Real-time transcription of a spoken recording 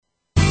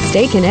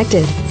Stay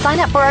connected. Sign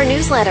up for our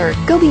newsletter.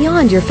 Go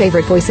beyond your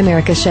favorite Voice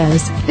America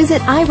shows. Visit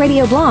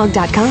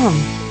iradioblog.com.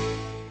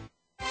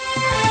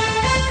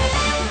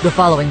 The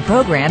following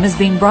program is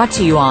being brought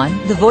to you on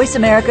the Voice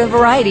America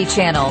Variety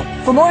Channel.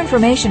 For more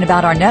information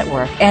about our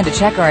network and to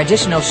check our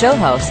additional show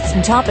hosts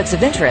and topics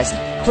of interest,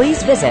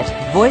 please visit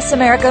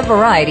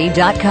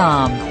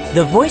voiceamericavariety.com.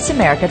 The Voice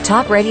America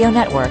Talk Radio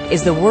Network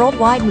is the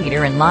worldwide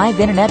leader in live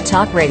Internet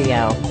talk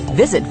radio.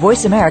 Visit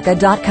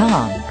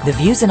voiceamerica.com. The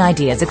views and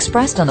ideas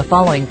expressed on the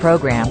following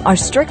program are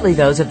strictly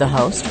those of the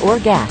host or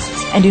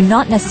guests and do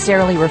not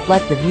necessarily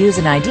reflect the views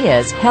and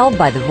ideas held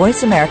by the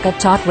Voice America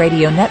Talk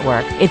Radio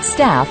Network, its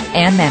staff,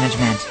 and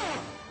management.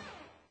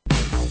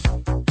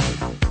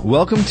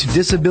 Welcome to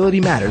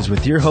Disability Matters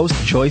with your host,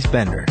 Joyce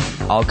Bender.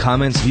 All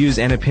comments, views,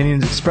 and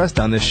opinions expressed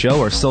on this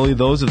show are solely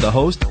those of the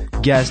host,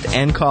 guest,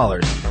 and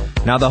callers.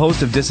 Now the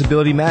host of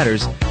Disability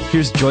Matters,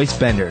 here's Joyce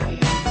Bender.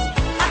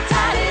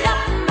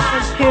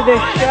 To the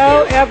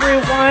show,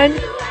 everyone.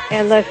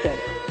 And listen,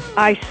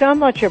 I so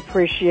much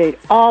appreciate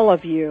all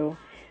of you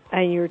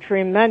and your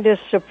tremendous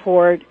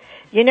support.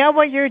 You know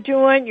what you're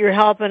doing? You're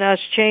helping us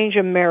change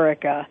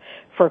America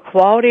for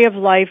quality of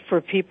life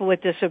for people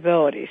with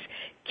disabilities.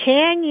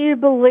 Can you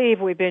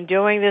believe we've been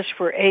doing this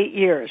for 8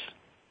 years?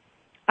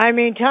 I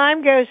mean,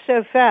 time goes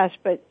so fast,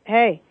 but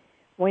hey,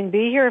 wouldn't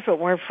be here if it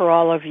weren't for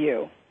all of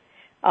you.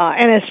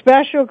 And a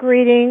special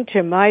greeting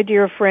to my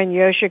dear friend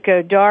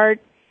Yoshiko Dart.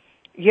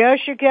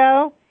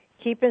 Yoshiko,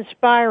 keep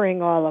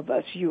inspiring all of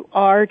us. You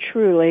are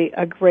truly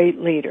a great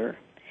leader.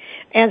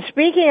 And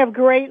speaking of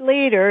great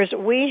leaders,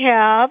 we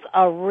have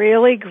a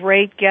really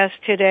great guest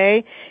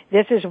today.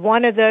 This is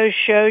one of those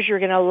shows you're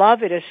going to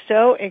love. It is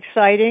so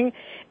exciting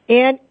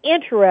and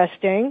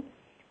interesting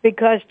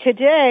because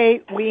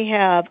today we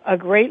have a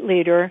great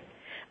leader,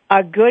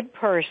 a good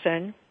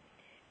person,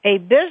 a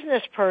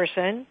business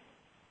person,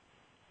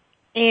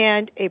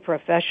 and a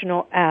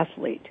professional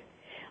athlete.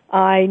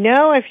 I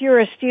know if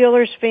you're a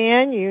Steelers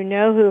fan, you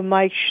know who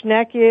Mike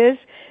Schneck is,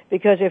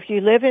 because if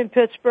you live in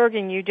Pittsburgh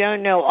and you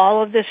don't know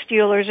all of the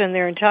Steelers and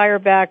their entire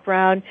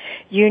background,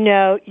 you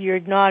know you're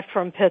not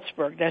from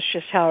Pittsburgh. That's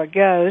just how it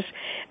goes.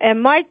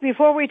 And Mike,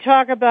 before we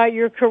talk about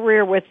your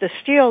career with the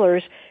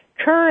Steelers,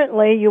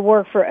 currently you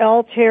work for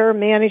Altair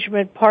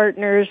Management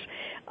Partners,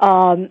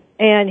 and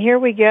here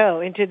we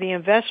go into the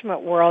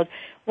investment world.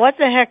 What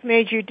the heck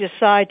made you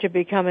decide to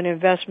become an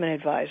investment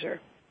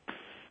advisor?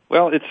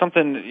 Well, it's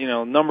something,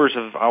 numbers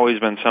have always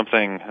been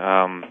something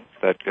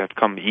that have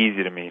come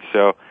easy to me.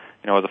 So,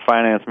 as a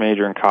finance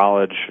major in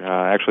college,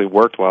 I actually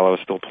worked while I was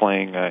still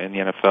playing in the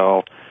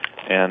NFL,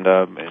 and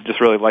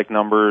just really like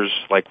numbers,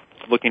 like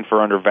looking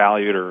for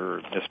undervalued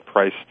or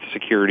mispriced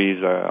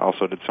securities. I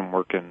also did some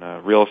work in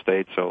real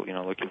estate, so,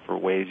 looking for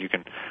ways you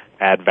can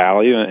add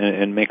value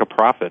and make a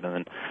profit. And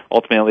then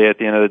ultimately, at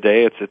the end of the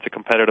day, it's a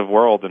competitive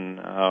world,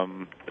 and,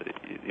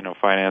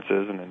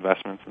 finances and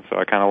investments, and so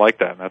I kind of like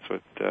that, and that's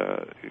what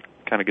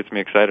kind of gets me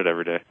excited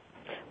every day.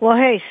 Well,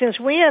 hey, since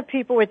we have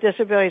people with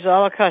disabilities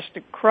all across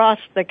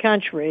the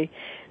country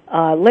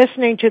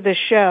listening to the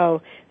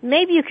show,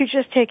 maybe you could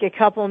just take a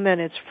couple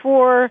minutes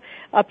for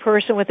a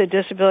person with a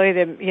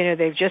disability that,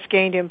 they've just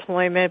gained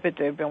employment, but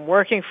they've been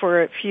working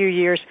for a few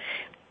years.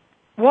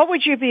 What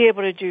would you be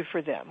able to do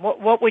for them?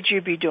 What would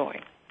you be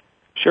doing?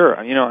 Sure.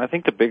 I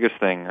think the biggest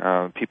thing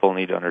people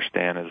need to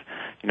understand is,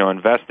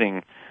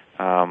 investing,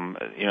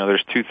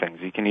 there's two things.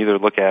 You can either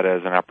look at it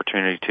as an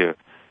opportunity to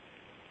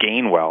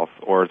gain wealth,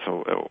 or it's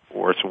a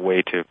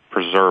way to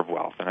preserve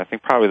wealth. And I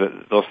think probably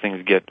those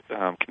things get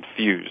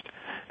confused.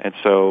 And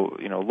so,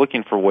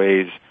 looking for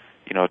ways,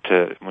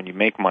 to, when you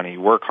make money, you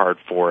work hard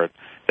for it,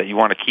 that you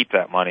want to keep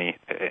that money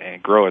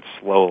and grow it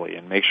slowly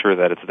and make sure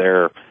that it's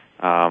there,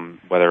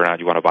 whether or not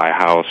you want to buy a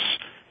house,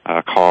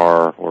 a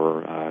car,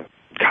 or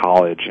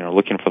college,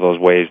 looking for those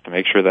ways to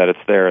make sure that it's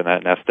there and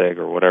that nest egg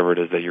or whatever it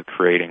is that you're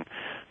creating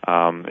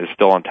is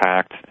still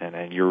intact,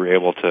 and you're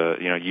able to,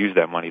 use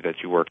that money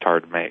that you worked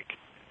hard to make.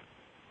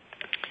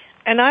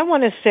 And I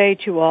want to say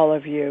to all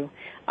of you,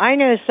 I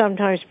know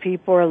sometimes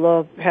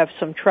people have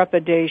some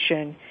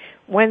trepidation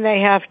when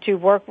they have to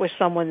work with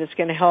someone that's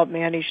going to help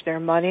manage their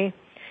money.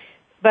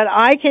 But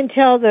I can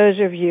tell those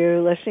of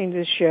you listening to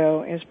the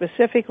show, and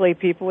specifically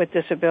people with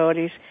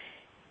disabilities,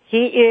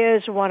 he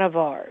is one of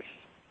ours.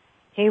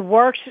 He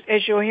works,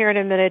 as you'll hear in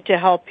a minute, to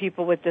help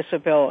people with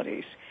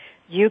disabilities.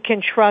 You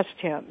can trust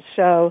him.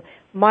 So,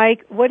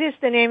 Mike, what is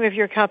the name of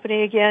your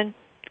company again?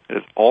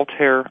 It's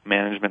Altair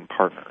Management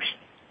Partners.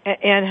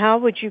 And how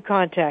would you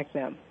contact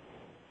them?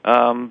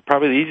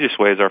 Probably the easiest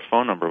way is our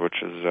phone number, which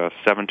is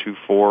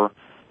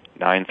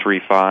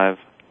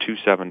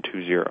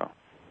 724-935-2720.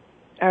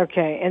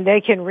 Okay, and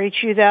they can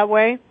reach you that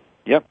way?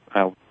 Yep.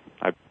 I'd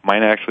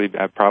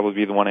probably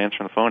be the one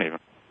answering the phone even.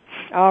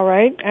 All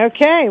right.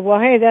 Okay. Well,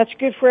 hey, that's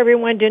good for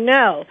everyone to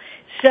know.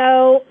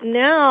 So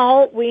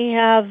now we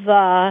have,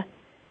 I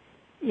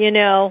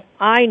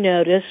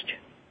noticed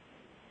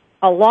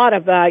a lot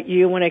about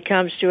you when it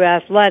comes to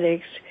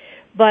athletics,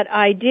 but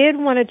I did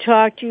want to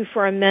talk to you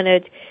for a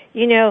minute.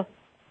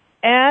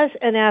 As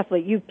an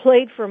athlete, you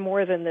played for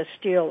more than the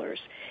Steelers.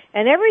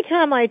 And every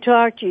time I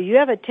talk to you, you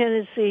have a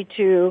tendency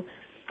to,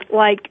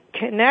 like,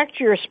 connect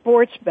your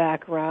sports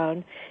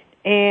background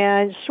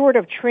and sort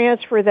of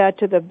transfer that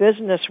to the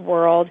business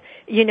world,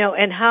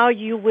 and how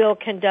you will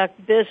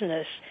conduct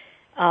business.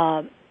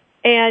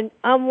 And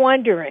I'm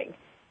wondering,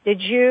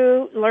 did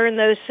you learn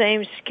those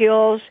same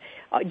skills?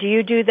 Do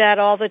you do that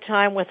all the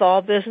time with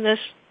all business?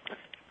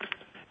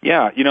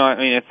 Yeah,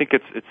 I think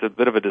it's a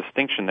bit of a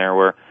distinction there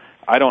where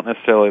I don't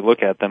necessarily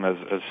look at them as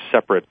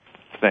separate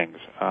things.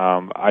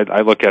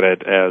 I look at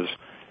it as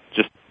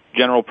just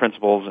general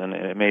principles, and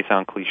it may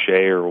sound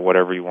cliche or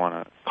whatever you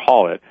want to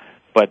call it,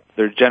 but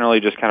they're generally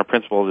just kind of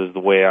principles is the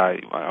way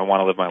I want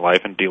to live my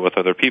life and deal with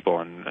other people.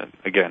 And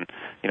again,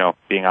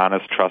 being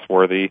honest,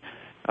 trustworthy,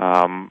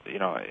 and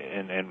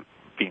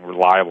being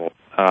reliable,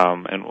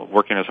 and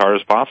working as hard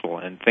as possible.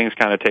 And things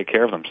kind of take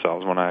care of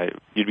themselves.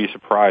 You'd be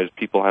surprised,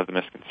 people have the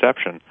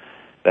misconception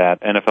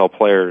that NFL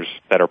players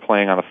that are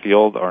playing on the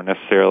field are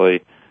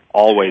necessarily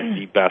always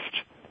the best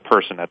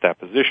person at that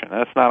position.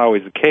 That's not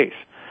always the case.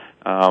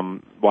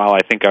 While I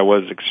think I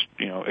was,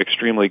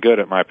 extremely good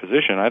at my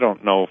position, I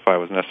don't know if I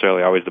was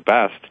necessarily always the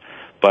best,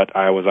 but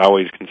I was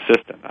always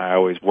consistent. I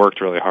always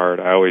worked really hard.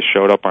 I always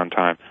showed up on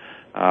time.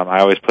 I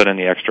always put in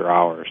the extra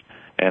hours,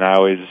 and I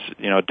always,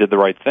 did the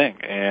right thing.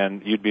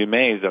 And you'd be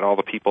amazed at all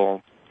the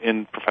people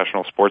in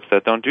professional sports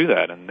that don't do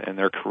that, and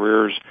their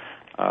careers,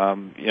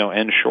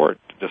 end short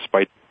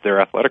despite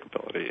their athletic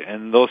ability.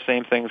 And those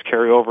same things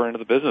carry over into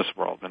the business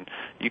world, and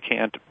you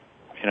can't,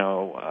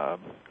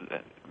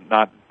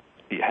 not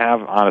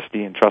have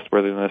honesty and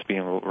trustworthiness,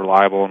 being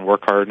reliable and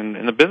work hard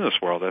in the business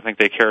world. I think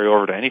they carry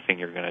over to anything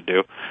you're going to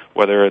do,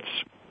 whether it's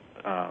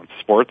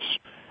sports,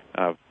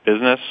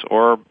 business,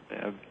 or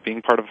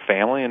being part of a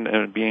family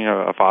and being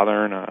a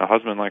father and a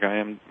husband like I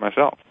am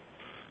myself.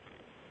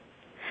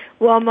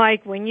 Well,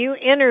 Mike, when you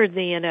entered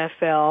the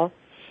NFL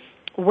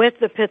with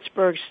the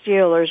Pittsburgh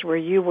Steelers, where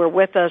you were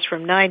with us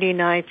from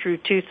 99 through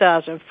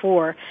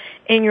 2004,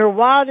 in your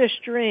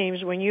wildest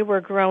dreams when you were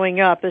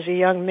growing up as a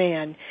young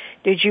man,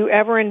 did you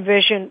ever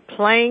envision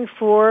playing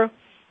for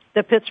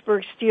the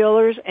Pittsburgh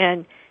Steelers,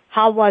 and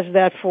how was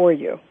that for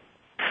you?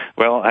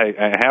 Well,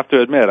 I have to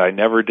admit, I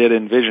never did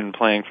envision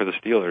playing for the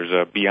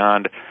Steelers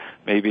beyond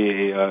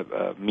maybe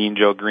a Mean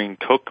Joe Green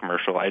Coke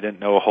commercial. I didn't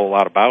know a whole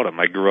lot about them.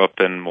 I grew up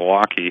in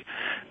Milwaukee,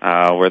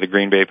 where the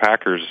Green Bay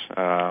Packers,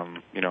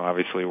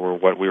 obviously were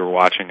what we were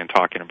watching and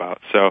talking about.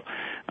 So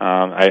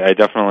I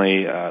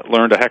definitely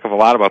learned a heck of a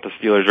lot about the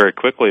Steelers very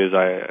quickly as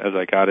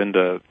I got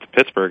into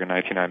Pittsburgh in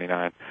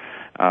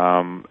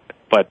 1999.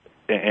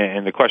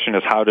 And the question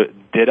is,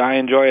 did I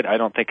enjoy it? I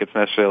don't think it's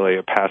necessarily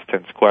a past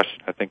tense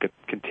question. I think it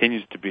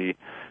continues to be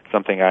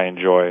something I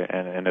enjoy,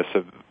 and it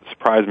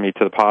surprised me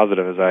to the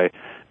positive as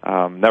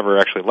I never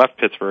actually left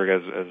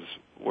Pittsburgh as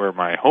where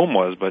my home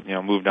was, but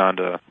moved on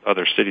to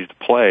other cities to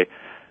play.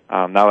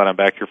 Now that I'm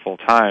back here full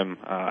time,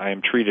 I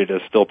am treated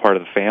as still part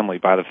of the family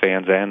by the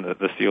fans and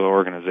the Steeler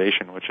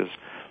organization, which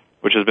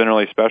has been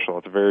really special.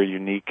 It's a very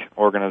unique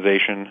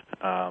organization.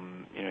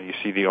 You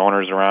see the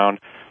owners around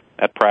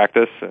at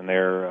practice, and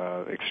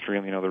they're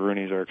extremely, the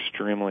Rooneys are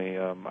extremely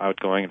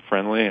outgoing and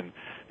friendly and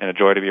a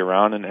joy to be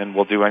around, and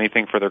will do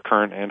anything for their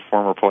current and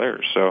former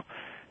players. So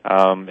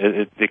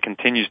it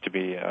continues to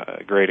be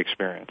a great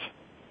experience.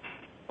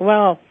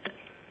 Well,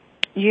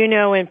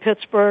 in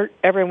Pittsburgh,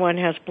 everyone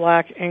has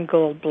black and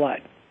gold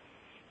blood.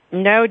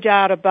 No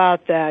doubt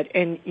about that.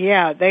 And,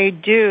 yeah, they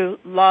do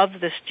love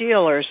the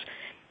Steelers,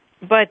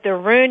 but the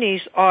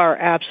Rooneys are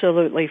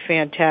absolutely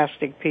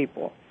fantastic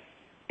people.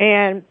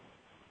 And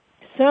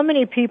so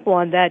many people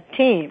on that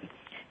team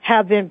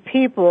have been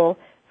people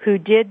who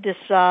did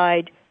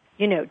decide,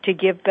 to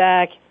give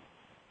back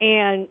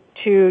and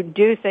to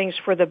do things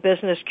for the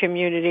business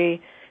community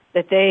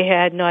that they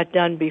had not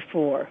done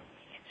before.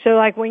 So,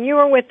 like, when you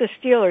were with the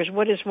Steelers,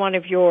 what is one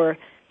of your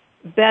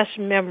best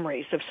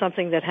memories of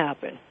something that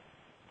happened?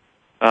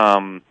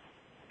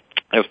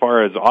 As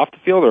far as off the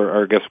field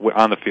or I guess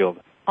on the field?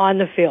 On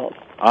the field.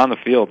 On the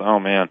field. Oh,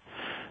 man.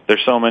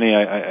 There's so many.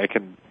 I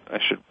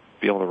should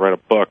be able to write a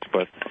book,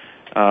 but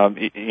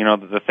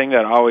the thing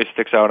that always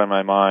sticks out in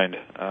my mind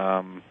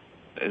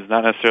is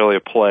not necessarily a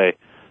play,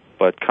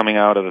 but coming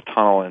out of the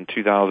tunnel in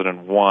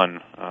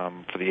 2001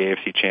 for the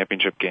AFC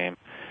Championship game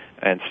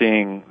and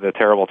seeing the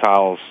terrible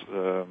towels,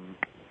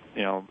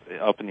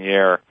 up in the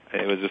air.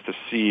 It was just a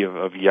sea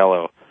of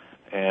yellow,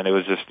 and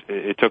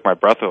it took my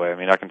breath away. I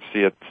mean, I can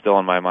see it still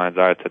in my mind's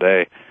eye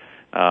today.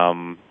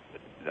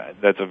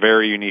 That's a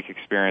very unique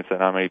experience that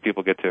not many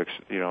people get to,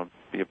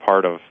 be a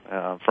part of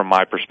from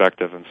my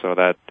perspective, and so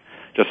that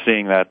just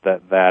seeing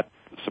that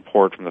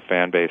support from the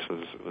fan base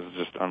was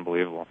just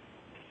unbelievable.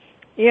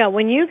 Yeah,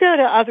 when you go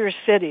to other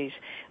cities,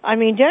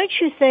 don't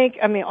you think,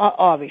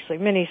 obviously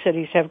many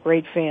cities have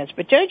great fans,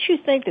 but don't you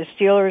think the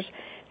Steelers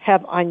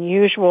have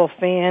unusual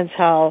fans,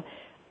 how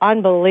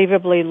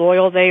unbelievably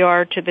loyal they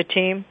are to the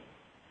team?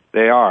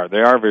 They are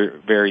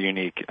very, very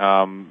unique.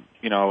 I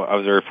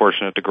was very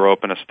fortunate to grow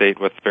up in a state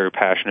with very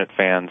passionate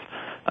fans,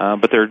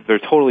 but they're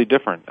totally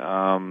different.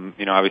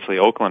 Obviously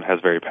Oakland has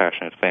very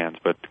passionate fans,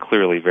 but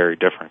clearly very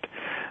different.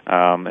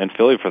 and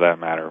Philly for that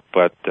matter.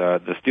 But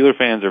the Steeler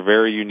fans are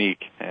very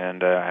unique,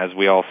 and as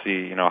we all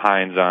see,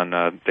 Hines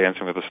on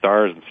Dancing with the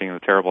Stars and seeing the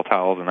terrible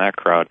towels in that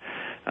crowd,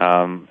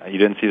 you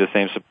didn't see the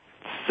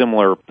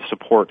similar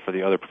support for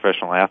the other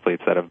professional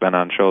athletes that have been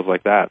on shows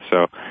like that.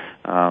 So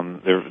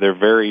they're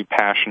very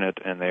passionate,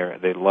 and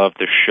they love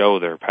to show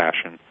their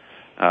passion,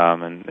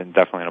 and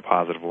definitely in a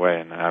positive way.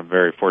 And I'm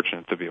very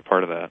fortunate to be a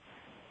part of that.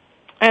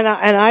 And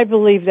I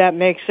believe that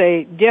makes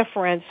a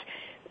difference,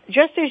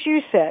 just as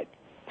you said,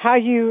 how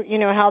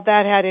how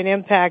that had an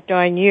impact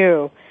on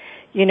you,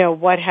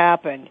 what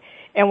happened.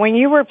 And when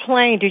you were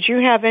playing, did you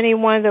have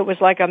anyone that was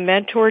like a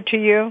mentor to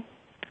you?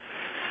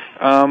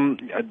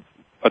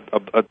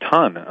 A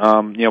ton.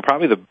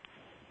 Probably the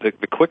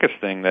quickest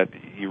thing that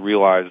you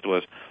realized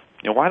was,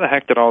 why the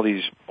heck did all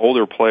these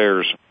older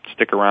players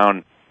stick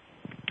around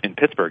in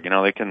Pittsburgh?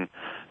 They can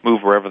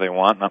move wherever they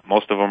want.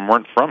 Most of them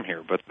weren't from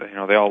here, but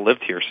they all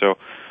lived here. So,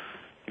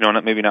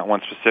 maybe not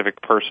one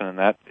specific person in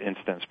that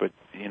instance, but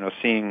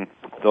seeing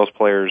those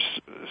players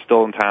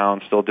still in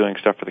town, still doing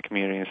stuff for the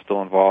community, and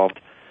still involved.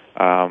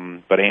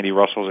 But Andy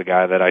Russell's a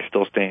guy that I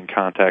still stay in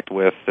contact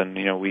with,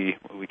 and we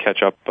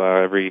catch up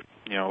every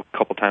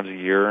couple times a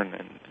year, and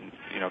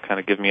kind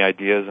of give me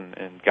ideas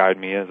and guide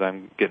me as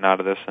I'm getting out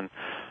of this. And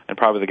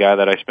probably the guy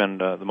that I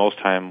spend the most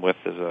time with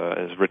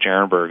is Rich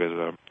Ehrenberg, as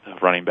a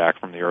running back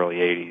from the early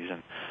 '80s.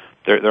 And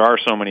there are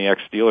so many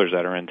ex-Steelers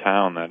that are in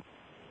town that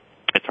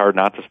it's hard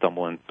not to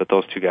stumble in. But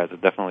those two guys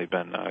have definitely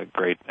been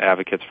great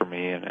advocates for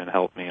me and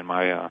helped me in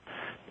my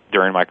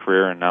during my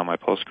career and now my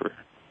post-career.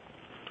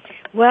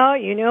 Well,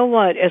 you know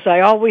what? As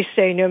I always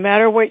say, no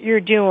matter what you're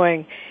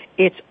doing,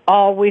 it's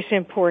always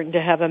important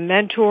to have a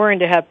mentor and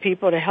to have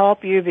people to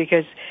help you,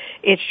 because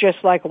it's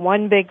just like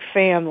one big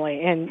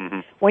family.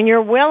 And when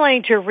you're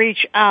willing to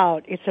reach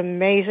out, it's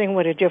amazing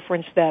what a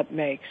difference that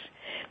makes.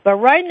 But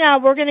right now,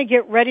 we're going to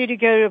get ready to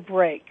go to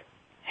break.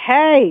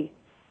 Hey,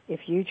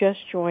 if you just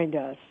joined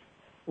us,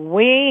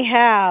 we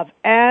have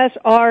as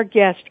our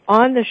guest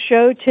on the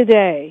show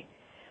today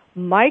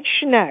Mike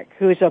Schneck,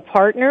 who is a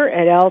partner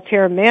at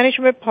Altair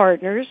Management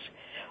Partners,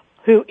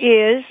 who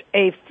is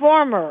a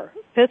former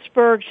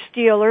Pittsburgh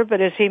Steeler,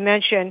 but as he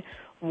mentioned,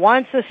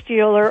 once a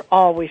Steeler,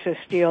 always a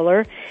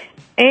Steeler,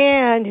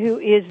 and who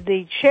is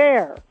the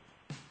chair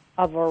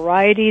of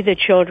Variety, the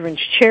children's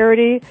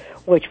charity,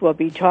 which we'll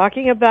be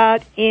talking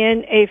about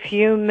in a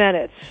few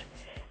minutes.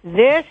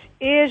 This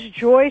is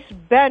Joyce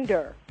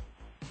Bender,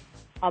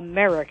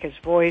 America's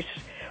Voice,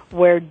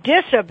 where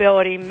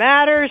disability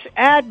matters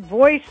at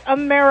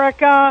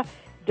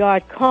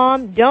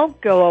voiceamerica.com.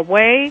 Don't go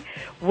away.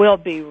 We'll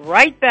be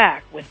right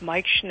back with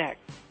Mike Schneck.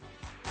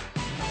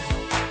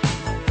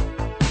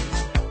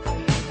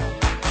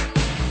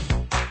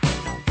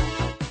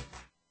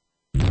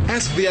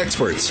 Ask the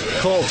experts.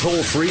 Call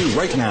toll-free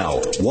right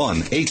now,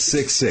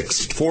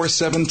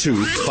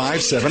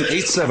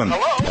 1-866-472-5787.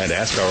 And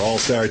ask our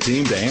all-star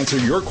team to answer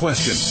your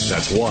question.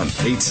 That's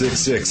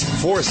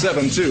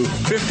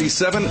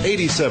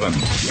 1-866-472-5787.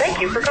 Thank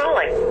you for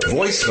calling.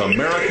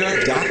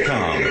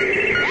 VoiceAmerica.com.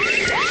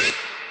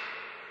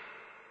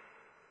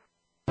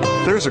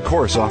 There's a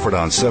course offered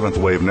on Seventh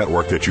Wave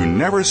Network that you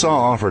never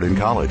saw offered in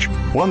college.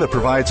 One that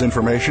provides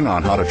information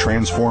on how to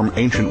transform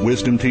ancient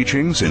wisdom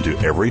teachings into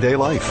everyday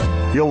life.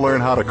 You'll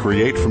learn how to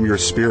create from your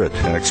spirit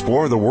and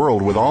explore the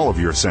world with all of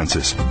your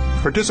senses.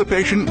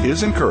 Participation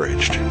is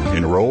encouraged.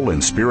 Enroll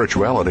in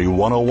Spirituality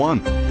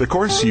 101, the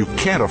course you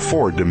can't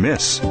afford to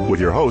miss,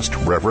 with your host,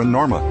 Reverend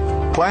Norma.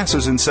 Class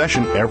is in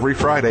session every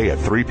Friday at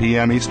 3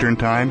 p.m. Eastern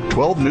Time,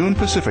 12 noon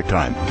Pacific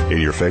Time, in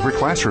your favorite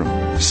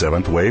classroom,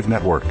 Seventh Wave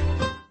Network.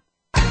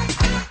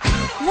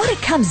 What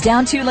it comes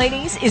down to,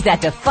 ladies, is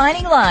that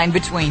defining line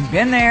between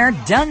been there,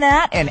 done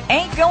that, and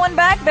ain't going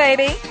back,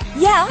 baby.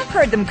 Yeah, I've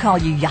heard them call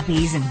you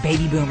yuppies and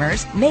baby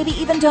boomers, maybe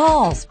even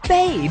dolls,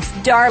 babes,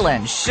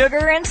 darling,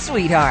 sugar, and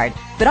sweetheart.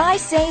 But I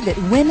say that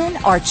women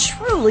are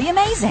truly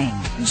amazing.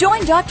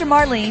 Join Dr.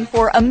 Marlene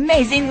for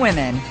Amazing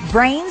Women,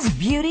 Brains,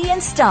 Beauty,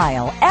 and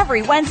Style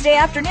every Wednesday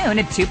afternoon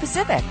at 2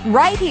 Pacific,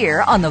 right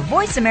here on the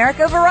Voice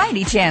America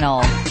Variety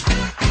Channel.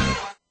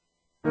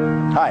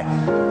 Hi,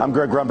 I'm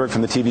Greg Grunberg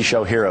from the TV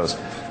show Heroes.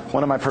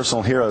 One of my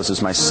personal heroes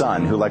is my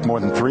son, who, like more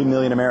than 3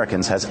 million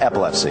Americans, has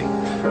epilepsy.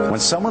 When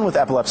someone with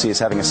epilepsy is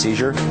having a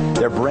seizure,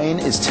 their brain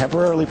is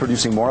temporarily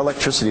producing more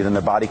electricity than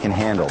their body can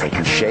handle. They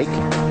can shake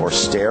or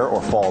stare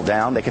or fall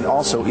down. They can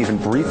also even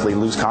briefly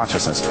lose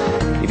consciousness.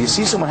 If you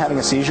see someone having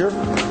a seizure,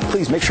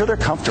 please make sure they're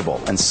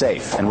comfortable and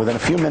safe. And within a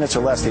few minutes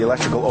or less, the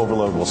electrical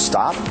overload will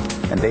stop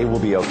and they will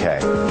be okay.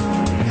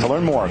 To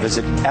learn more,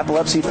 visit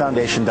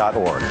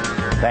epilepsyfoundation.org.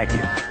 Thank you.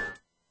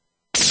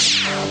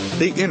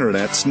 The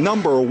Internet's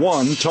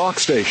 #1 talk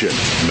station.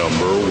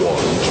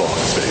 #1 talk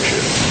station.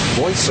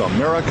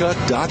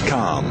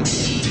 VoiceAmerica.com.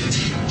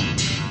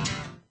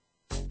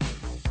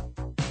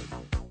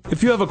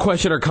 If you have a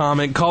question or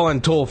comment, call in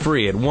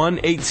toll-free at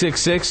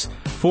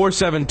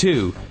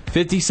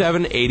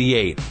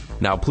 1-866-472-5788.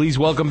 Now, please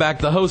welcome back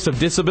the host of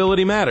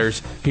Disability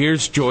Matters.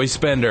 Here's Joyce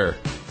Bender.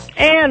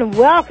 And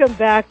welcome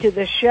back to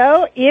the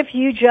show. If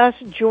you just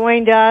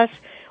joined us,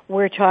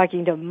 we're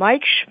talking to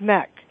Mike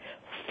Schneck,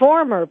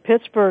 former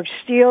Pittsburgh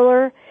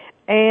Steeler,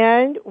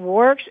 and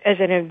works as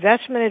an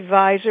investment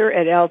advisor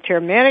at Altair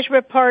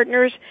Management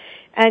Partners,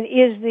 and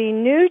is the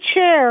new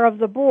chair of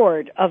the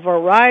board of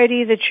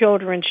Variety, the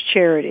children's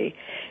charity.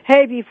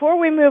 Hey, before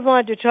we move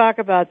on to talk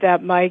about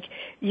that, Mike,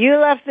 you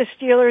left the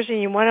Steelers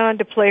and you went on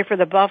to play for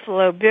the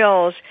Buffalo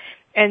Bills,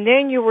 and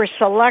then you were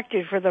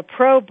selected for the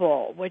Pro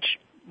Bowl, which,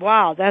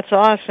 wow, that's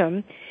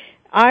awesome.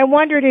 I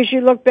wondered, as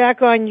you look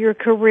back on your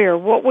career,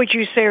 what would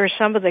you say are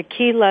some of the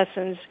key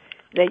lessons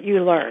that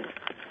you learned?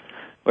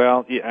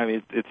 Well, yeah, I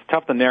mean, it's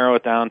tough to narrow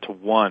it down to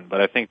one,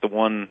 but I think the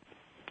one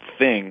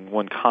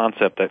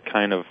concept that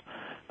kind of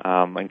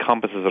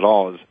encompasses it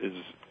all is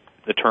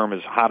the term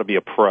is how to be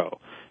a pro.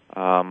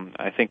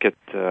 I think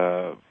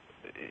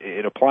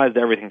it applies to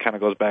everything. Kind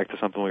of goes back to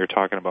something we were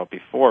talking about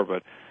before,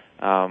 but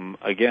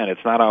again,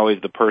 it's not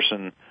always the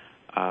person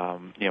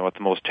with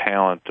the most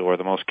talent or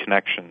the most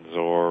connections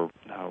or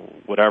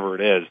whatever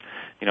it is.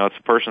 It's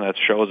the person that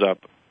shows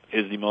up,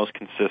 is the most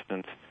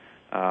consistent,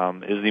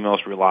 is the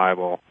most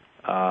reliable,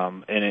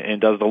 and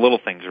does the little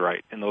things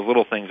right. And those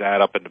little things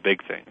add up into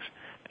big things.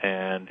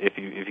 And if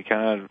you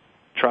kind of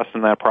trust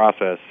in that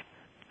process,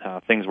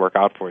 things work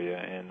out for you.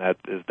 And that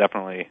is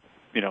definitely,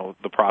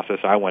 the process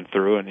I went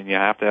through. And you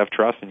have to have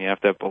trust and you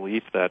have to have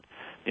belief that,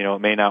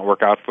 it may not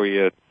work out for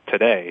you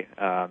today,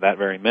 that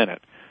very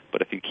minute.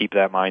 But if you keep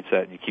that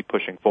mindset and you keep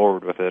pushing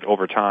forward with it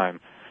over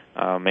time,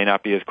 may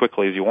not be as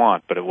quickly as you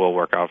want, but it will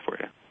work out for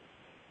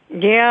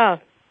you. Yeah.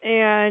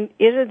 And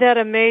isn't that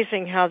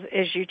amazing how,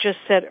 as you just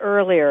said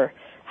earlier,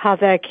 how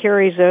that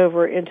carries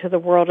over into the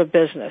world of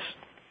business?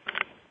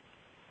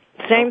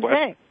 Same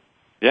thing.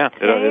 Yeah.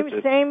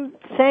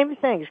 Same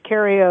things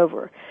carry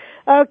over.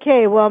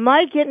 Okay, well,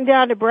 Mike, getting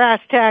down to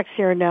brass tacks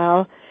here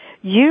now.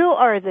 You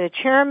are the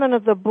chairman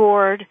of the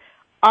board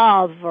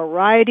of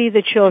Variety,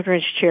 the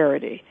children's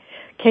charity.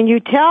 Can you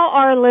tell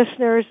our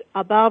listeners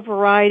about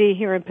Variety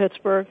here in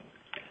Pittsburgh?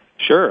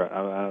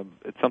 Sure.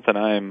 It's something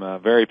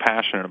I'm very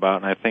passionate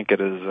about, and I think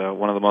it is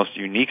one of the most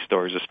unique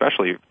stories,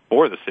 especially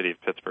for the city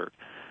of Pittsburgh.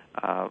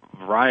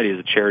 Variety is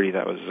a charity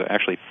that was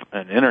actually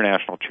an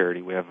international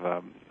charity. We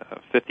have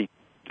 50,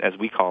 as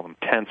we call them,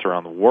 tents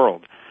around the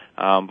world,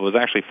 but was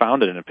actually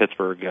founded in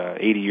Pittsburgh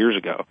 80 years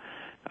ago.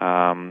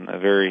 A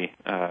very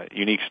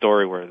unique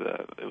story where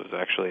it was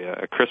actually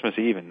a Christmas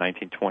Eve in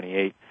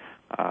 1928,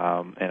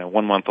 and a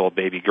 1-month-old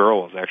baby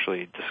girl was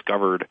actually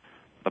discovered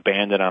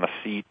abandoned on a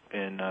seat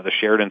in the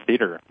Sheridan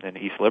Theater in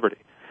East Liberty,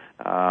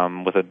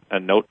 with a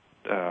note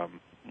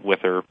with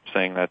her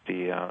saying that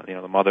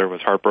the mother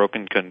was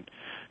heartbroken, couldn't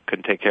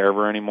take care of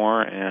her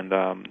anymore,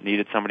 and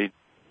needed somebody to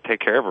take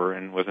care of her,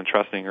 and was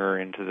entrusting her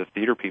into the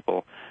theater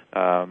people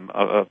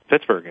of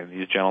Pittsburgh. And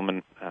these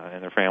gentlemen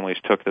and their families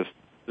took this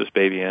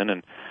baby in,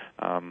 and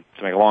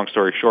to make a long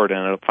story short,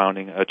 ended up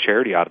founding a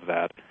charity out of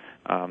that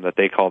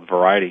they called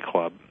Variety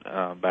Club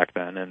back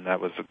then, and that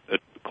was a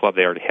club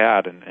they already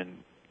had, and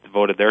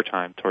devoted their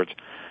time towards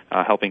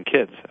helping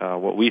kids.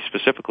 What we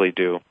specifically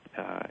do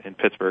in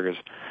Pittsburgh is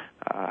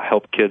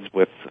help kids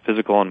with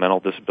physical and mental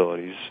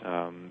disabilities,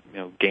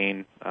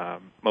 gain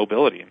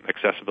mobility and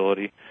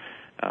accessibility,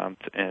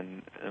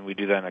 and we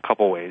do that in a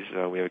couple ways.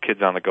 We have a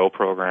Kids on the Go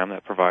program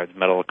that provides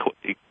medical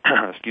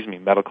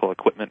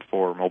equipment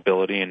for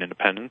mobility and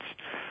independence.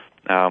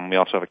 We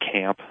also have a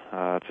camp.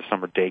 It's a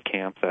summer day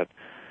camp that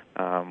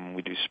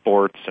we do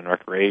sports and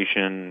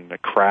recreation,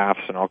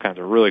 crafts, and all kinds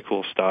of really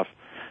cool stuff.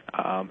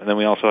 And then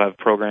we also have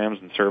programs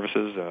and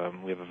services.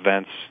 We have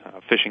events,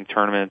 fishing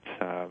tournament.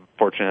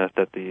 Fortunate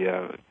that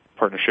the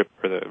partnership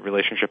or the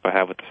relationship I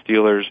have with the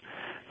Steelers,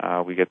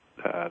 we get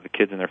the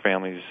kids and their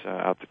families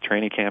out to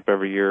training camp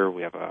every year.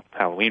 We have a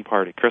Halloween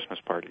party, Christmas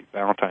party,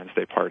 Valentine's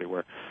Day party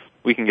where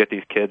we can get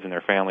these kids and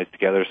their families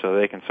together so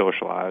they can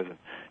socialize and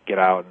get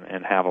out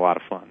and have a lot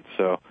of fun.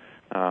 So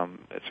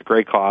it's a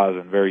great cause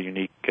and very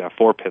unique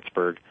for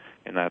Pittsburgh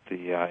in that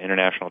the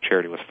international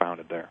charity was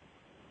founded there.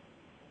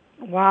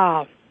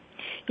 Wow.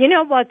 You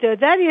know what, though?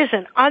 That is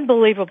an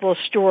unbelievable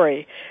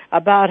story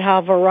about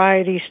how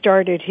Variety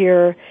started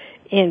here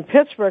in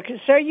Pittsburgh.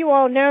 So you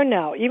all know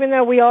now, even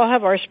though we all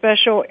have our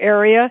special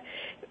area,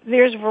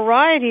 there's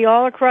Variety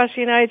all across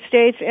the United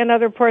States and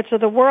other parts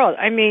of the world.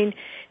 I mean,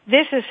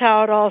 this is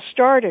how it all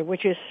started,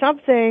 which is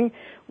something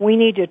we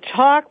need to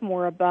talk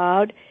more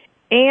about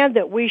and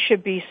that we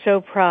should be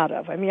so proud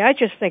of. I mean, I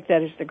just think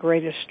that is the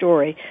greatest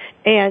story.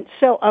 And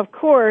so, of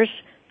course,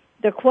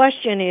 the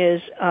question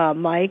is,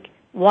 Mike,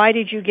 why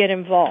did you get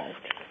involved?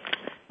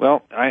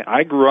 Well,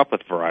 I grew up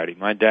with Variety.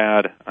 My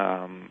dad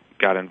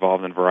got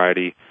involved in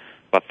Variety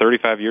about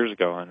 35 years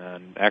ago,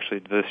 and actually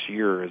this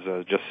year is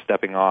just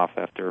stepping off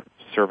after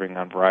serving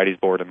on Variety's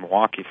board in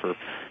Milwaukee for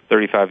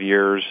 35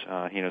 years.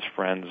 He and his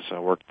friends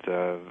worked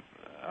on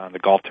the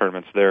golf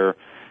tournaments there.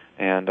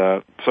 And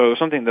so it was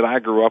something that I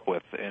grew up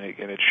with, and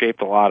it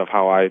shaped a lot of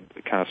how I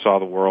kind of saw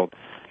the world.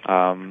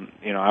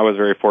 I was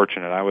very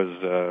fortunate. I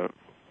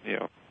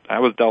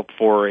was dealt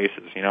 4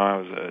 aces. I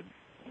was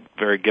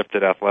very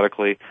gifted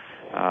athletically,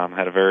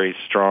 had a very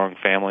strong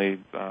family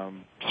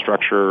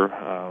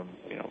structure,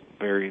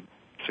 very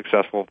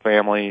successful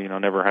family,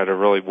 never had to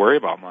really worry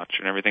about much,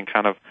 and everything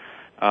kind of,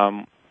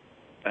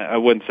 I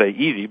wouldn't say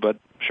easy, but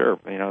sure,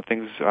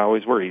 things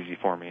always were easy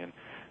for me.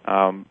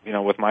 And,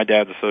 with my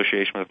dad's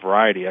association with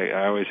Variety,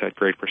 I always had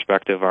great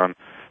perspective on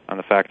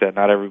the fact that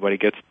not everybody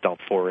gets dealt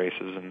 4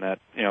 races, and that,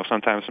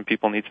 sometimes some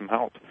people need some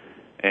help.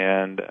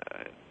 And,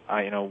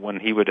 when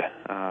he would,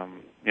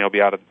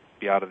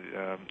 be out of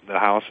the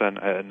house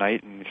at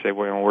night, and you say,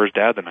 well, where's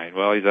Dad tonight?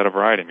 Well, he's at a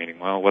Variety meeting.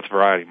 Well, what's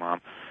Variety,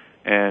 Mom?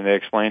 And they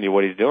explain to you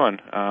what he's doing.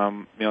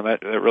 That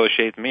really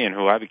shaped me and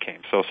who I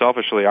became. So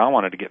selfishly, I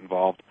wanted to get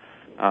involved,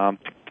 to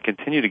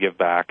continue to give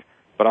back,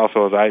 but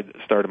also as I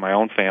started my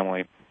own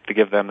family, to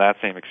give them that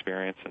same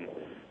experience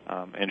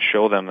and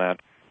show them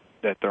that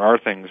there are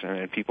things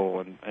and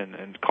people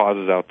and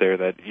causes out there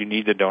that you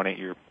need to donate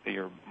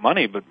your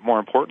money, but more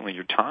importantly,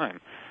 your time.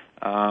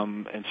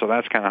 And so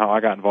that's kind of how I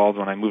got involved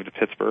when I moved to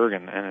Pittsburgh,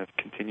 and have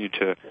continued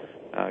to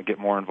get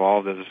more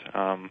involved as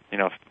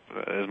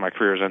my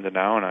career has ended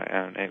now,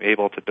 and I'm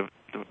able to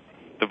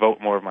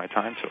devote more of my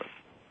time to it.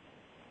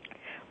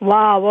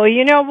 Wow. Well,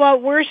 you know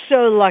what? We're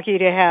so lucky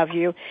to have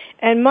you.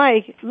 And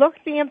Mike, look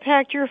the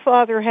impact your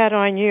father had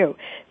on you.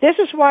 This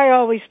is why I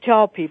always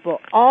tell people,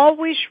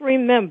 always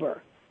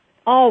remember,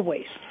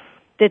 always,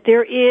 that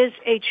there is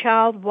a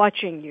child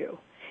watching you,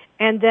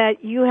 and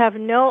that you have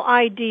no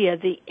idea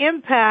the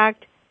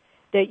impact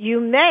that you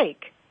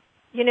make.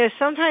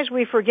 Sometimes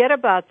we forget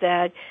about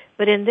that,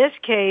 but in this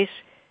case,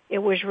 it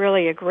was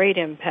really a great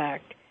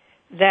impact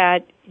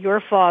that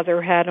your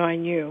father had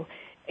on you.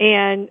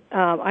 And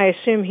I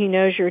assume he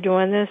knows you're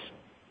doing this?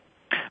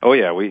 Oh,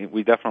 yeah.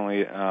 We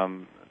definitely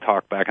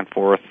talk back and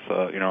forth,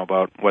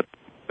 about what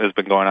has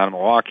been going on in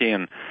Milwaukee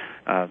and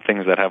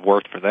things that have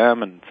worked for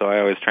them. And so I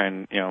always try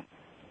and,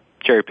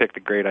 cherry pick the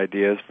great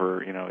ideas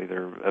for,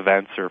 either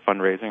events or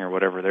fundraising or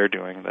whatever they're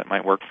doing that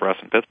might work for us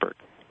in Pittsburgh.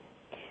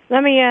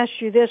 Let me ask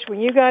you this.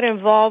 When you got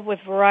involved with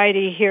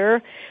Variety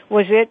here,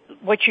 was it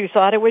what you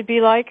thought it would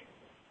be like?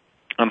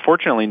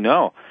 Unfortunately,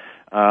 no.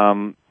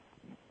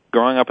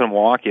 Growing up in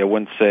Milwaukee, I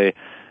wouldn't say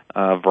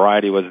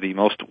Variety was the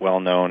most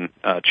well-known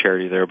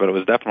charity there, but it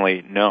was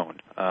definitely known.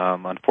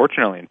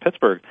 Unfortunately, in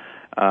Pittsburgh,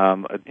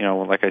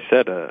 like I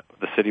said,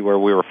 the city where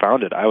we were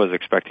founded, I was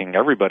expecting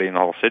everybody in the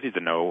whole city to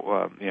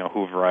know,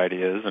 who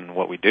Variety is and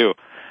what we do.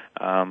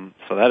 So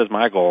that is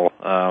my goal.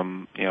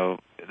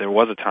 There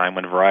was a time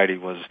when Variety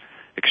was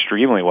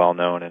extremely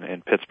well-known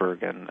in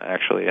Pittsburgh, and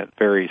actually had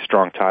very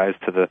strong ties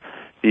to the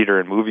theater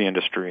and movie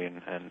industry,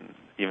 and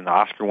even the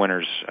Oscar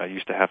winners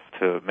used to have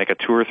to make a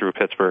tour through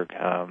Pittsburgh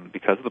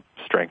because of the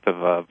strength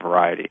of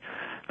Variety.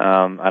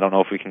 I don't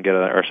know if we can get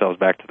ourselves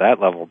back to that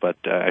level, but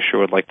I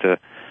sure would like to,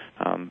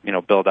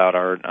 build out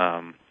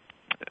our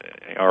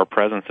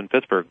presence in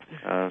Pittsburgh,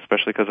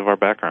 especially because of our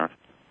background.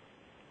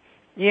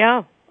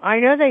 Yeah, I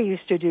know they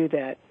used to do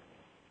that.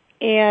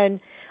 And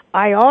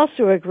I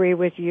also agree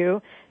with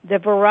you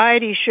that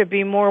Variety should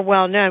be more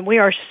well-known. We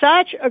are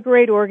such a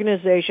great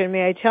organization.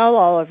 May I tell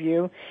all of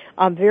you,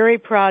 I'm very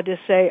proud to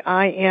say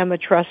I am a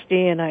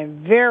trustee, and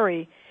I'm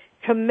very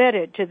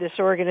committed to this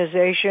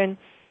organization.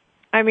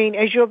 I mean,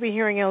 as you'll be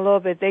hearing in a little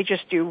bit, they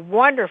just do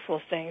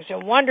wonderful things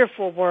and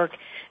wonderful work,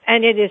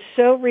 and it is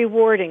so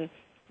rewarding.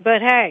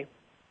 But hey,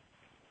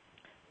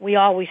 we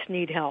always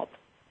need help.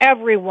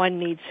 Everyone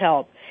needs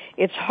help.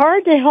 It's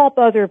hard to help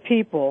other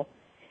people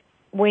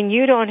when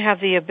you don't have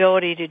the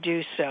ability to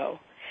do so.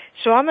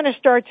 So I'm going to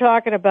start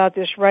talking about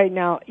this right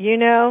now.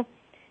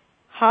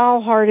 How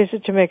hard is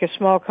it to make a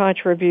small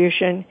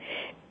contribution?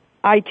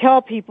 I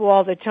tell people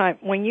all the time,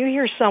 when you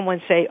hear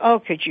someone say, oh,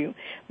 could you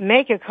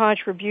make a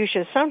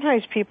contribution?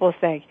 Sometimes people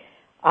think,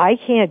 I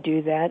can't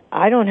do that.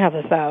 I don't have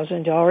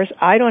 $1,000.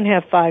 I don't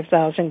have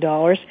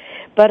 $5,000.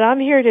 But I'm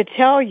here to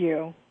tell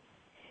you,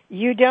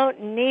 you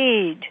don't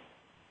need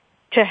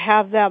to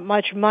have that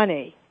much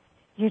money.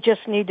 You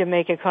just need to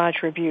make a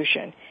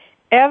contribution.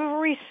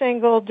 Every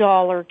single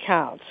dollar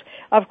counts.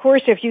 Of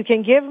course, if you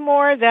can give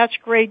more, that's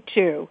great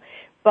too.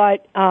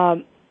 But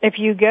if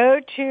you go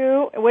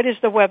to, what is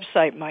the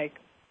website, Mike?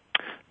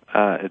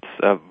 It's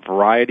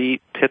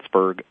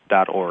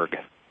varietypittsburgh.org.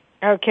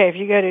 Okay, if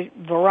you go to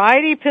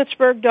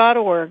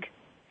varietypittsburgh.org,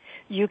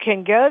 you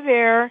can go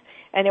there,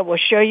 and it will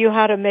show you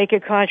how to make a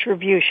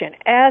contribution.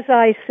 As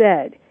I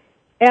said,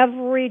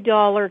 every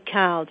dollar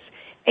counts.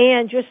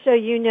 And just so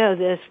you know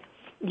this,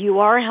 you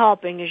are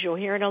helping, as you'll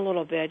hear in a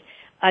little bit,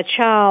 a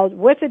child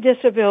with a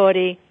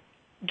disability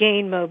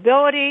gain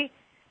mobility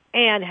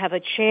and have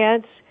a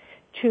chance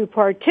to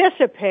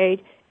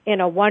participate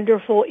in a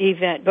wonderful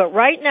event. But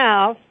right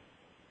now,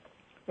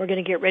 we're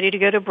going to get ready to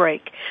go to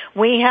break.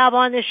 We have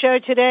on the show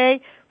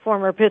today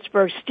former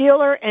Pittsburgh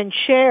Steeler and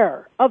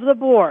chair of the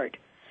board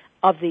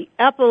of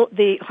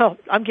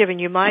I'm giving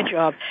you my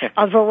job,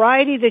 a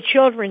Variety, the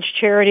children's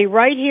charity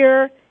right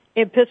here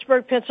in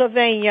Pittsburgh,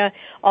 Pennsylvania.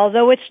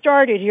 Although it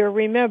started here,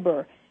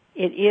 remember,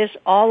 it is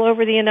all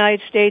over the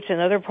United States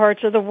and other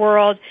parts of the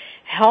world.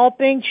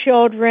 Helping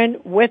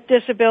children with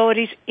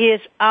disabilities is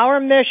our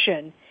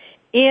mission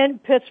in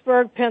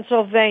Pittsburgh,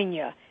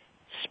 Pennsylvania.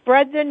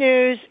 Spread the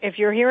news. If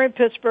you're here in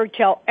Pittsburgh,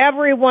 tell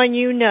everyone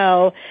you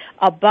know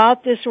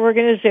about this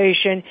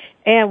organization,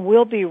 and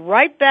we'll be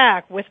right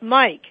back with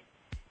Mike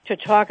to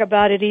talk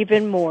about it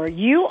even more.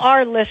 You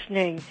are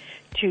listening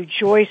to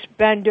Joyce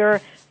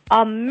Bender,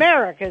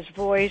 America's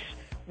Voice,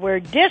 where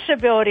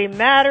disability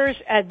matters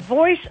at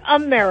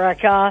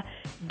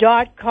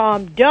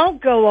voiceamerica.com.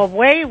 Don't go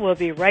away. We'll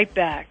be right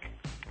back.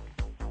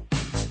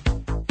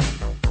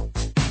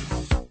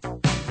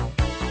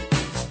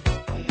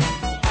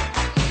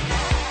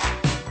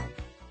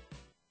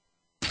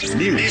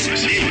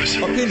 News,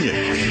 opinion,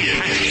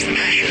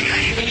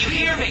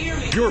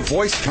 your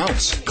voice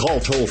counts. Call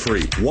toll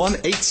free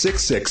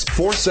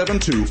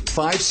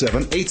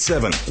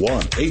 1-866-472-5787.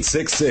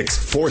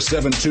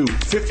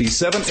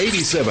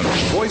 1-866-472-5787.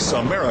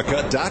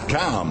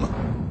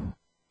 VoiceAmerica.com.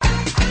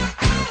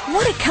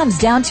 What it comes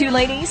down to,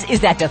 ladies,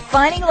 is that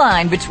defining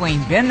line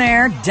between been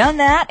there, done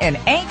that, and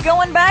ain't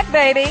going back,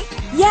 baby.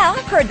 Yeah,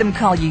 I've heard them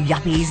call you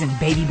yuppies and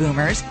baby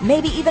boomers,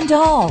 maybe even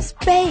dolls,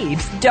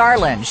 babes,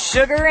 darling,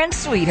 sugar, and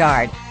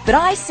sweetheart. But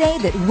I say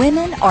that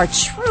women are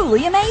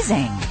truly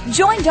amazing.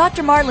 Join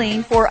Dr.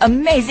 Marlene for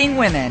Amazing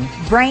Women,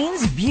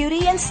 Brains,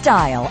 Beauty, and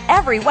Style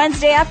every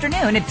Wednesday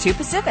afternoon at 2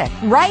 Pacific,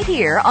 right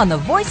here on the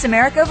Voice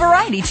America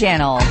Variety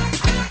Channel.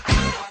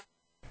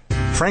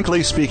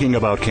 Frankly Speaking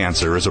About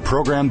Cancer is a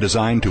program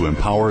designed to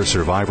empower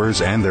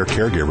survivors and their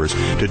caregivers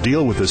to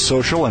deal with the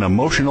social and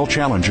emotional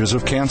challenges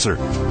of cancer.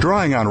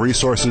 Drawing on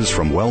resources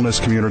from wellness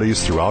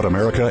communities throughout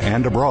America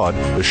and abroad,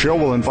 the show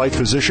will invite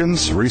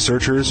physicians,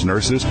 researchers,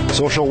 nurses,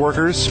 social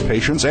workers,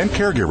 patients, and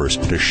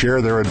caregivers to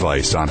share their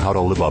advice on how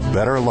to live a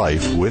better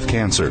life with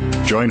cancer.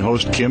 Join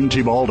host Kim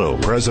Tibaldo,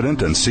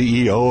 President and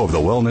CEO of the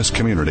Wellness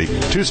Community,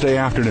 Tuesday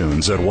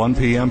afternoons at 1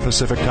 p.m.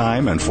 Pacific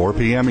Time and 4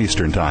 p.m.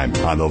 Eastern Time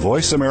on the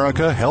Voice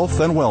America Health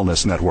and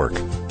Wellness Network.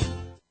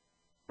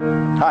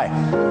 Hi,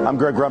 I'm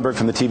Greg Grunberg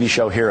from the TV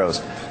show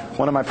Heroes.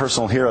 One of my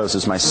personal heroes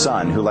is my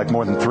son, who, like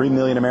more than 3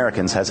 million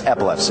Americans, has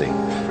epilepsy.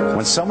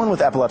 When someone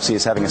with epilepsy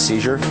is having a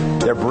seizure,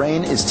 their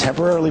brain is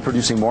temporarily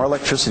producing more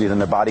electricity than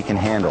their body can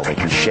handle. They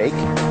can shake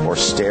or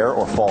stare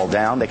or fall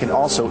down. They can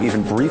also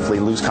even briefly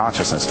lose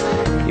consciousness.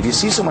 If you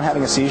see someone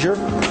having a seizure,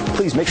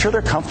 please make sure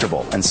they're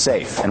comfortable and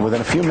safe. And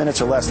within a few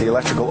minutes or less, the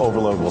electrical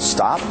overload will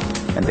stop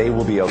and they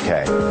will be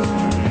okay.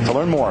 To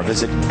learn more,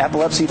 visit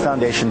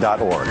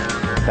epilepsyfoundation.org.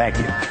 Thank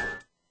you.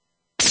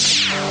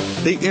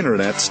 The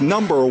Internet's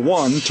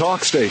 #1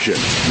 talk station.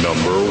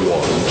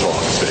 #1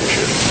 talk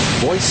station.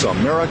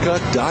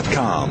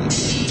 VoiceAmerica.com.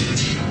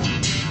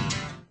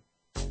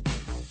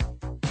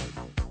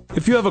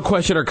 If you have a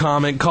question or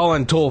comment, call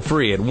in toll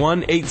free at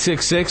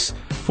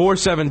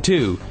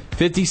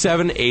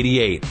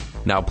 1-866-472-5788.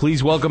 Now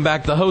please welcome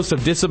back the host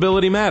of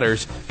Disability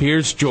Matters.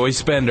 Here's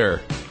Joyce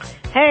Bender.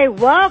 Hey,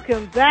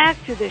 welcome back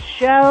to the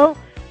show.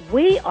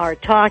 We are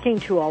talking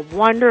to a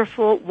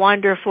wonderful,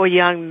 wonderful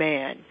young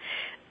man.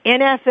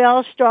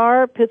 NFL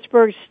star,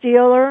 Pittsburgh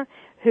Steeler,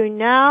 who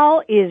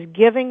now is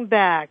giving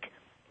back.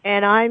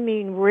 And I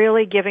mean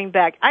really giving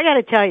back. I got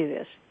to tell you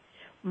this.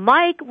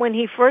 Mike, when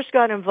he first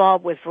got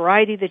involved with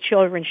Variety, the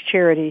children's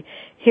charity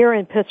here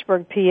in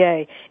Pittsburgh,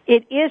 PA,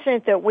 it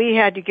isn't that we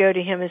had to go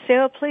to him and say,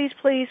 oh, please,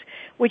 please,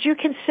 would you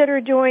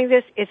consider doing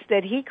this? It's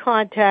that he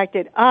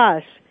contacted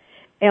us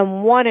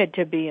and wanted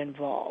to be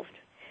involved.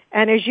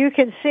 And as you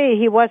can see,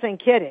 he wasn't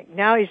kidding.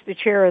 Now he's the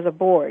chair of the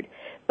board.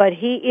 But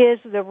he is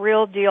the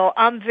real deal.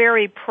 I'm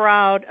very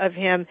proud of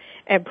him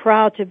and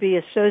proud to be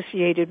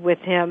associated with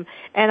him.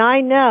 And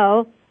I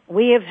know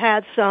we have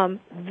had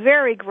some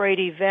very great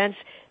events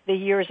the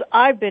years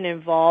I've been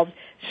involved.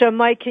 So,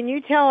 Mike, can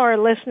you tell our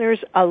listeners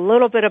a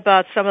little bit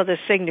about some of the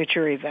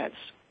signature events?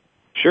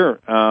 Sure.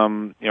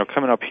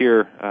 Coming up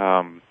here,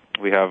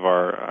 we have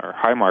our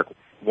Highmark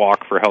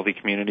Walk for a Healthy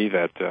Community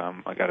that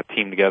I got a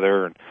team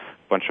together, and a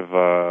bunch of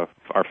our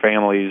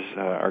families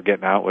are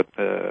getting out with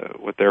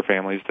their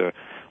families to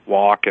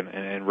walk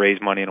and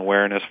raise money and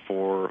awareness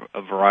for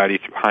a variety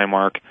through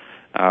Highmark.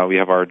 We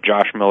have our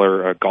Josh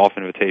Miller Golf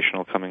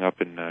Invitational coming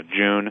up in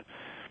June,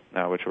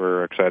 which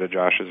we're excited.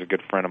 Josh is a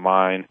good friend of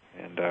mine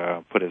and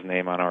put his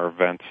name on our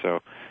event.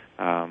 So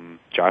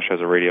Josh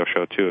has a radio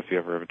show, too, if you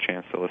ever have a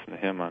chance to listen to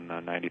him on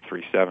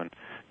 93.7. He's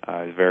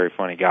a very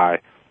funny guy.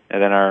 And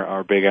then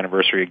our big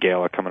anniversary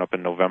gala coming up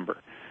in November.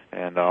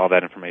 And all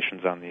that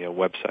information's on the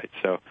website.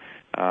 So,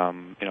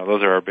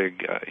 those are our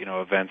big,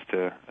 events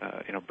to,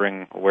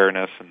 bring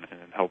awareness and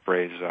help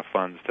raise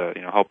funds to,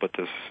 help with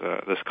this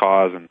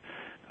cause. And,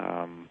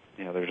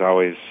 there's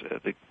always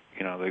the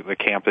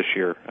camp this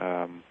year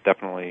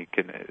definitely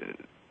can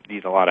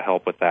need a lot of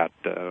help with that.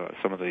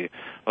 Some of the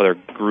other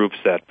groups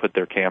that put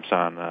their camps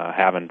on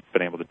haven't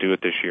been able to do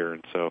it this year,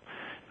 and so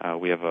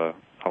we have a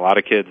lot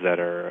of kids that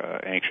are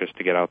anxious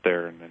to get out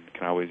there and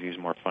can always use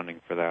more funding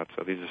for that.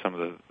 So these are some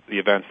of the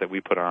events that we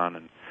put on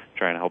and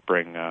trying to help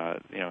bring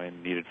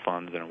in needed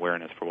funds and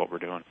awareness for what we're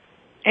doing.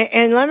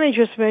 And let me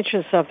just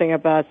mention something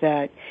about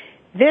that.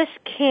 This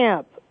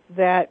camp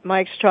that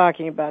Mike's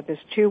talking about, this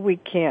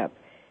 2-week camp,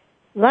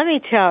 let me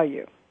tell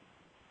you,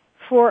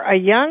 for a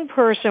young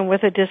person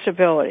with a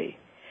disability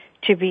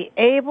to be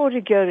able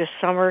to go to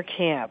summer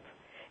camp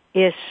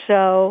is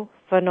so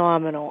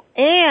phenomenal.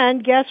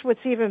 And guess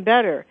what's even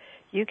better?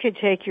 You could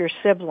take your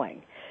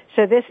sibling.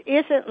 So this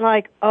isn't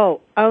like,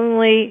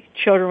 only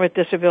children with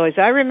disabilities.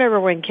 I remember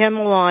when Ken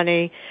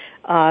Milani,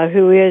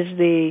 who is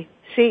the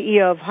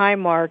CEO of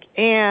Highmark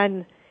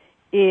and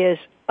is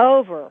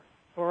over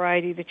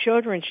Variety, the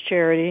children's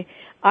charity,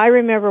 I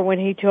remember when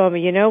he told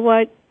me, you know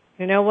what,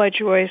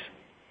 Joyce?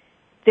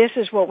 This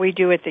is what we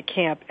do at the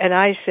camp. And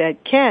I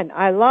said, Ken,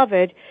 I love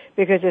it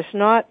because it's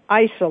not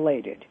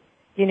isolated.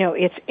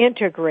 It's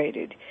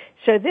integrated.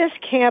 So this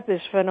camp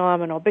is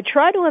phenomenal. But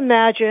try to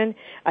imagine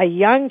a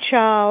young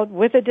child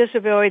with a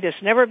disability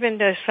that's never been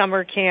to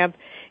summer camp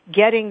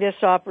getting this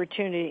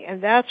opportunity.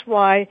 And that's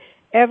why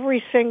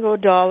every single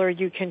dollar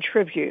you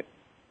contribute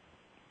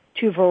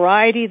to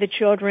Variety, the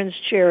children's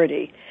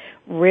charity,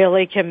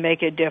 really can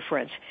make a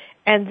difference.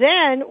 And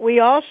then we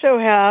also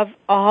have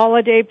a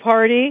holiday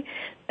party,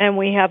 and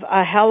we have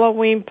a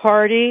Halloween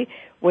party,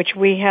 which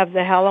we have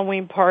the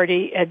Halloween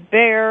party at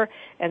Bear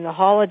and the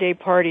holiday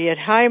party at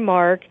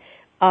Highmark.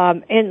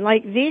 And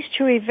like these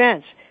two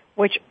events,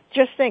 which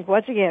just think,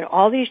 once again,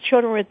 all these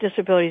children with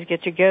disabilities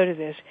get to go to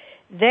this.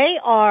 They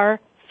are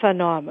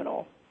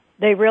phenomenal.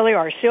 They really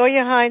are.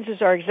 Celia Hines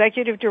is our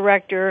executive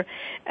director,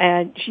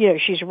 and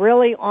she's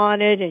really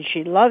on it, and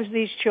she loves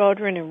these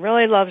children and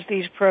really loves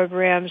these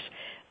programs.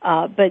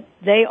 But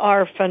they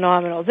are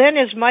phenomenal. Then,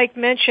 as Mike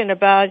mentioned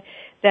about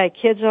that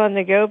Kids on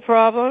the Go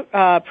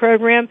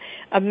program,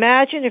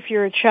 imagine if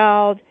you're a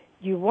child,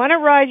 you want to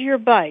ride your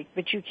bike,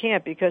 but you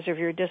can't because of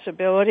your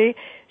disability.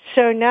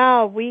 So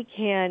now we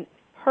can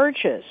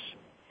purchase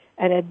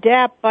and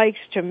adapt bikes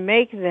to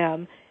make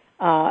them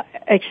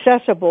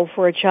accessible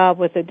for a child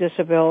with a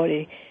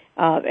disability.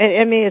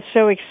 I mean, it's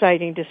so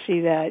exciting to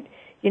see that,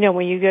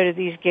 when you go to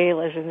these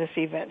galas and this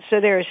event.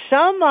 So there is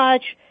so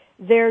much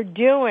they're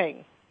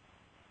doing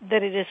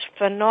that it is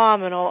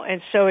phenomenal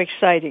and so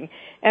exciting.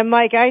 And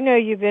Mike, I know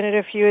you've been at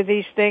a few of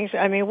these things.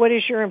 I mean, what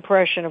is your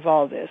impression of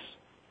all this?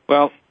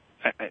 Well,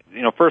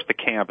 first the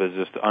camp is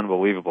just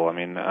unbelievable. I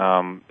mean,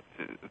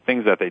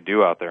 things that they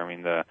do out there. I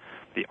mean,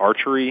 the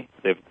archery,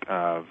 they've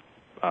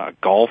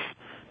golf.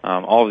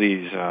 All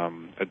these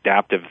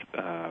adaptive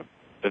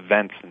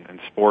events and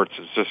sports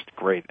is just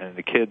great, and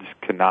the kids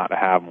could not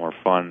have more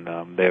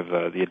fun. They have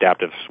the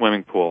adaptive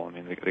swimming pool. I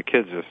mean, the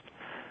kids just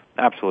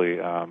absolutely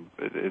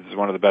it's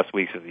one of the best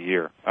weeks of the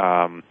year.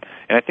 And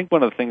I think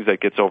one of the things that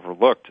gets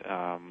overlooked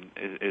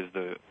is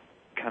the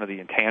kind of the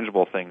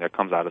intangible thing that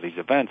comes out of these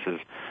events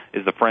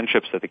is the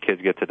friendships that the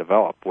kids get to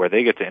develop, where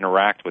they get to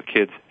interact with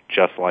kids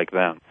just like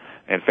them.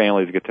 And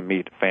families get to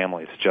meet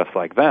families just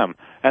like them,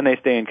 and they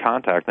stay in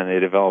contact, and they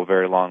develop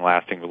very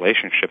long-lasting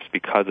relationships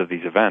because of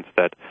these events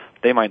that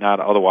they might not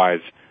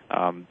otherwise,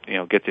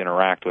 get to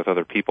interact with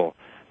other people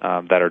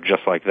that are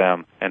just like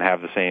them and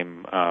have the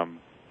same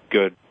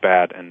good,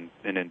 bad, and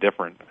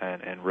indifferent,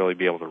 and really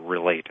be able to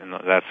relate. And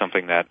that's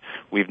something that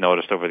we've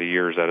noticed over the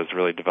years that has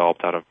really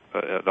developed out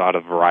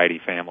of Variety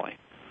family.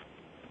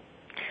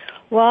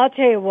 Well, I'll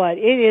tell you what,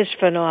 it is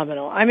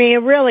phenomenal. I mean,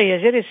 it really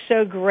is. It is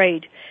so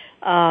great.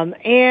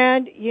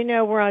 And,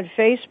 we're on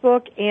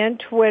Facebook and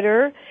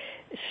Twitter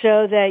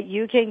so that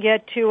you can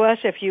get to us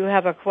if you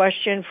have a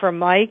question for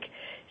Mike.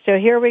 So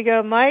here we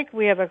go, Mike.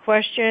 We have a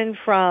question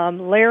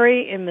from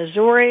Larry in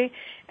Missouri,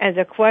 and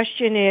the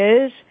question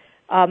is,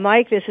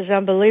 Mike, this is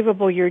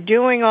unbelievable. You're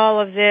doing all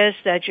of this.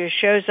 That just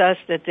shows us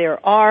that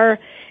there are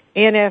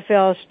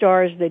NFL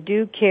stars that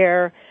do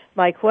care.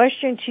 My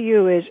question to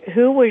you is,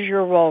 who was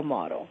your role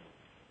model?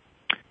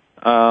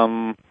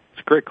 It's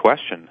a great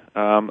question.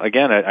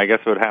 Again, I guess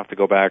it would have to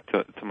go back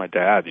to my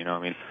dad.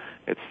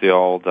 It's the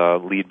old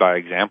lead by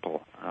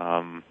example.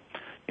 I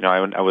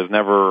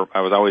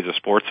was always a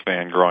sports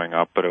fan growing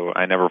up, but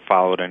I never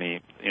followed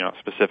any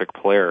specific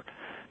player.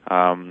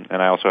 And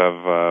I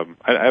also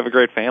I have a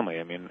great family.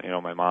 I mean,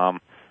 my mom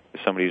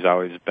is somebody who's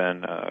always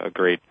been a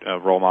great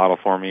role model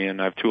for me,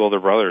 and I have two older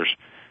brothers,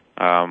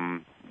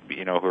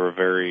 who are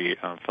very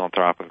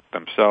philanthropic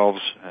themselves,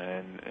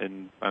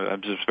 and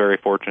I'm just very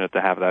fortunate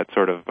to have that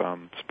sort of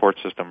support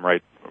system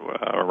right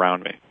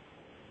around me.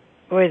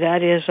 Boy,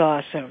 that is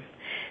awesome.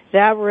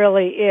 That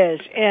really is.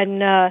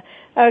 And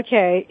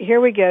okay, here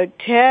we go.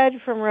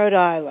 Ted from Rhode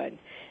Island.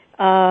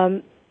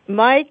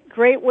 Mike,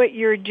 great what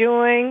you're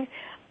doing.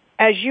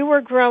 As you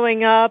were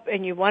growing up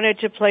and you wanted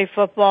to play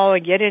football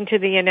and get into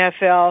the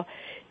NFL,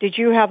 did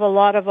you have a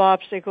lot of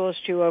obstacles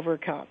to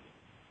overcome?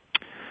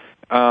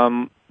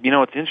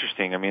 It's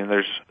interesting. I mean,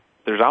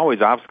 there's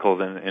always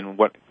obstacles, and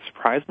what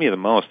surprised me the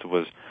most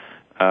was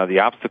the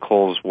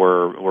obstacles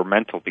were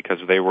mental, because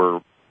they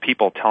were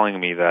people telling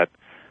me that,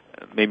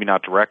 maybe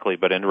not directly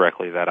but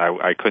indirectly, that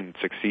I couldn't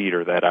succeed,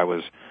 or that I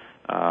was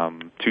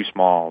too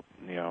small.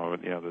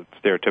 The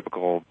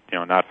stereotypical,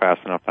 not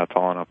fast enough, not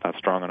tall enough, not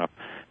strong enough,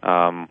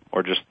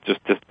 or just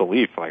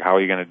disbelief, like, how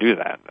are you going to do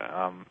that?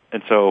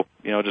 And so,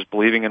 just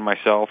believing in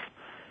myself.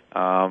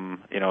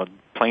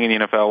 Playing in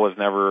the NFL was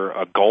never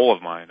a goal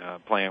of mine.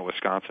 Playing at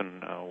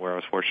Wisconsin, where I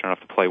was fortunate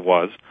enough to play,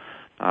 was.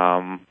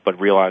 But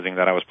realizing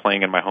that I was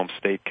playing in my home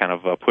state kind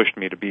of pushed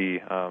me to be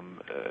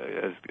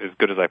as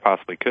good as I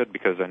possibly could,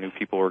 because I knew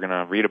people were going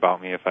to read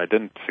about me if I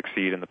didn't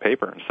succeed in the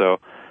paper. And so,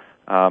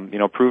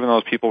 proving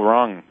those people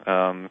wrong,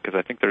 because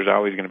I think there's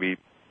always going to be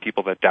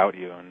people that doubt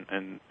you,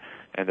 and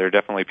there are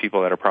definitely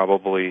people that are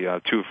probably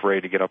too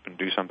afraid to get up and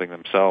do something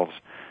themselves.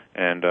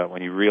 And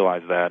when you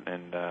realize that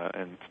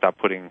and stop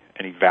putting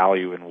any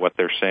value in what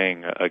they're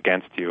saying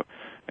against you,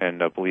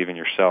 and believe in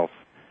yourself,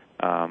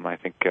 I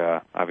think,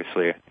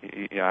 obviously,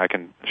 I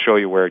can show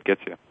you where it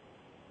gets you.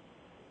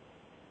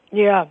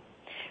 Yeah.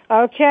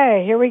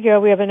 Okay, here we go.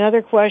 We have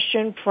another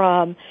question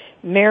from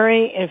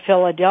Mary in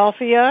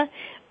Philadelphia.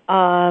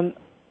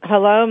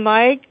 Hello,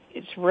 Mike.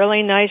 It's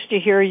really nice to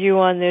hear you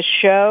on this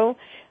show.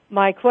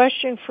 My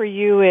question for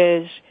you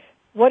is,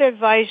 what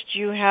advice do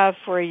you have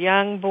for a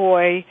young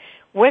boy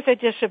with a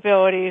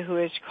disability who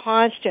is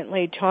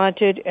constantly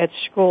taunted at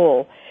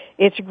school?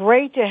 It's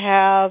great to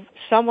have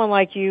someone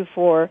like you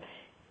for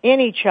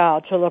any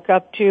child to look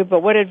up to,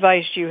 but what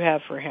advice do you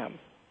have for him?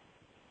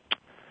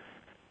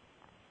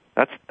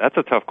 That's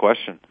a tough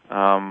question.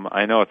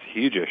 I know it's a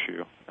huge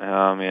issue.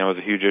 It was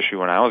a huge issue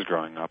when I was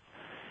growing up.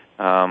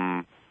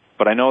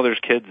 But I know there's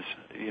kids,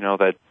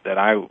 that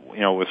I,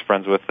 was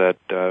friends with that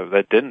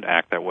didn't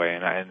act that way,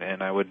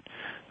 and I would,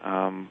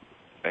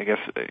 I guess,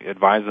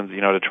 advise them,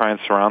 to try and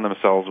surround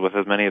themselves with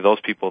as many of those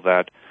people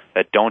that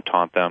don't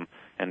taunt them,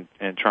 and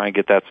try and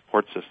get that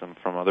support system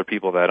from other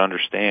people that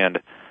understand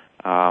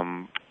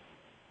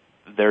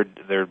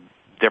their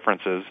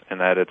differences,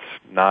 and that it's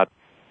not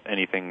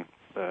anything,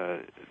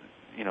 that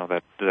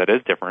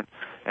is different,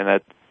 and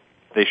that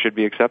they should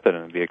be accepted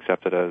and be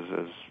accepted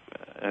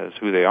as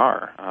who they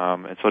are.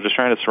 And so just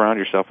trying to surround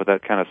yourself with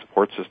that kind of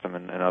support system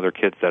and other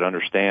kids that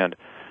understand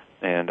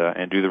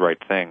and do the right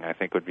thing, I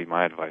think would be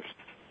my advice.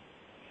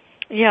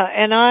 Yeah,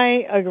 and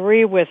I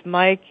agree with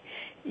Mike.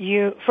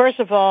 First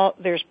of all,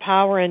 there's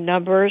power in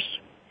numbers.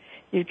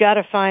 You've got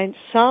to find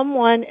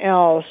someone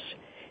else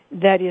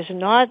that is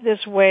not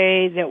this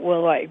way, that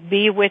will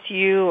be with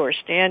you or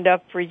stand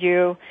up for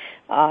you,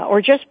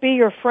 or just be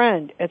your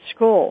friend at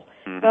school.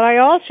 Mm-hmm. But I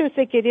also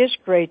think it is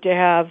great to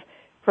have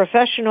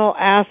professional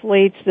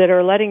athletes that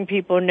are letting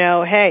people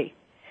know, hey,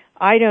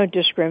 I don't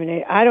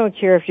discriminate. I don't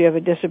care if you have a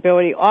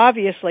disability.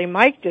 Obviously,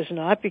 Mike does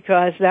not,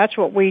 because that's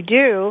what we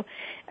do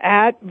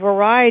at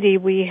Variety.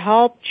 We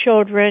help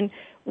children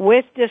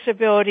with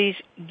disabilities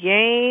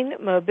gain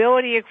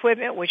mobility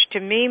equipment, which to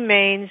me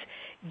means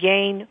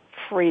gain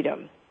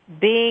freedom,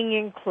 being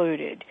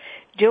included,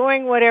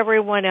 doing what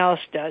everyone else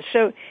does.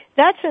 So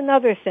that's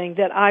another thing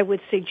that I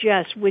would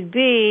suggest would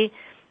be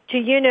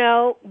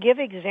to, give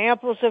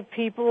examples of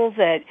people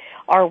that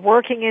are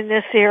working in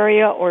this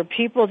area or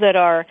people that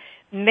are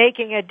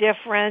making a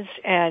difference.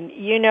 And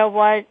you know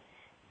what?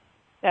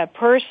 That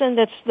person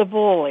that's the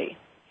bully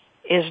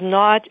is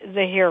not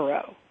the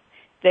hero.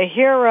 The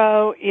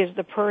hero is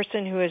the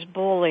person who is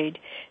bullied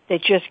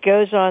that just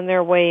goes on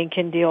their way and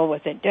can deal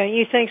with it. Don't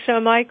you think so,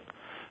 Mike?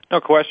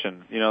 No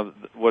question.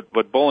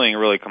 What bullying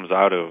really comes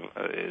out of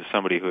is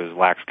somebody who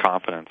lacks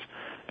confidence,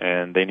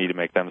 and they need to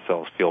make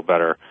themselves feel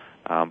better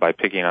by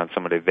picking on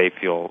somebody they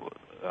feel,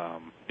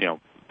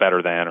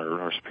 better than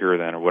or superior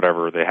than, or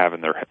whatever they have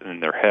in their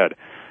head.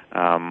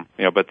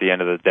 But at the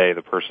end of the day,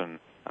 the person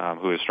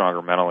who is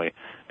stronger mentally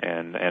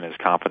and is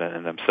confident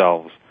in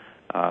themselves,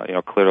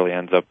 clearly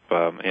ends up,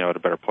 at a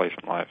better place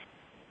in life.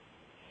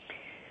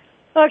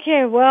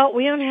 Okay, well,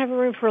 we don't have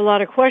room for a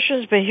lot of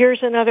questions, but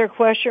here's another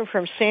question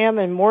from Sam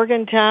in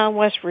Morgantown,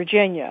 West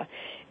Virginia.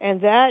 And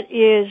that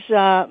is,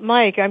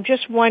 Mike, I'm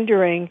just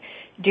wondering,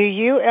 do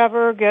you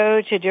ever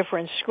go to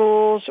different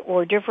schools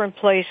or different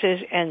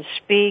places and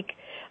speak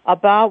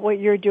about what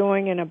you're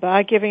doing and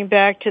about giving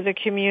back to the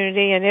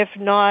community? And if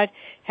not,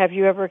 have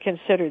you ever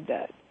considered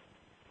that?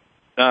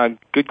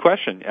 Good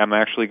question. I'm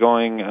actually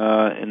going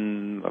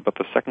in about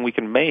the second week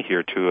in May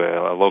here to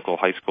a local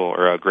high school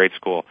or a grade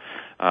school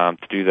to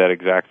do that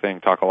exact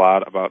thing. Talk a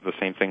lot about the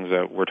same things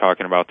that we're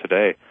talking about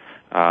today.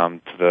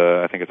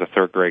 I think it's a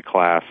third grade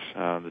class.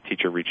 The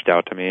teacher reached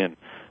out to me and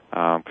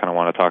kind of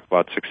want to talk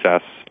about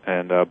success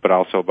and but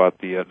also about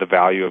the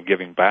value of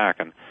giving back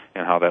and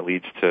how that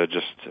leads to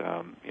just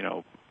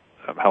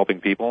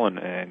helping people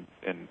and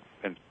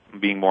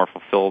being more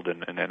fulfilled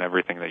in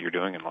everything that you're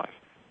doing in life.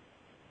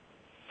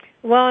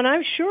 Well, and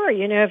I'm sure,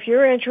 if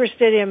you're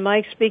interested in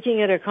Mike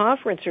speaking at a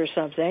conference or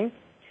something,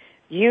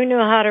 you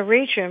know how to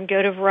reach him.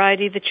 Go to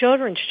Variety, the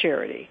children's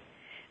charity,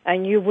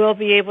 and you will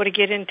be able to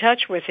get in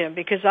touch with him,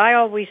 because I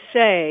always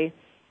say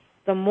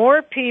the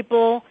more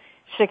people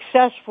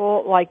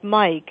successful like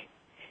Mike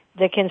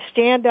that can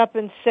stand up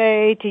and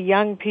say to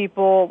young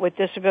people with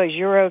disabilities,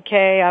 you're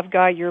okay, I've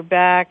got your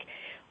back,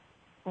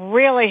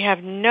 really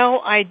have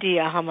no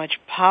idea how much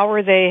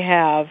power they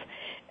have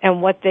and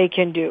what they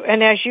can do.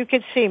 And as you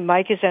can see,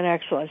 Mike is an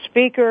excellent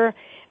speaker,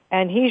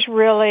 and he's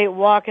really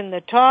walking the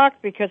talk,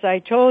 because I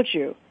told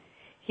you,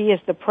 he is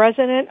the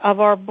president of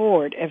our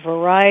board at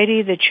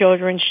Variety, the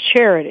children's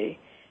charity,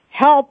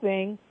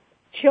 helping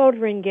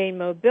children gain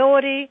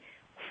mobility,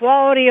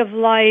 quality of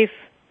life,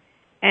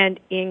 and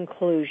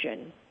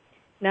inclusion.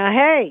 Now,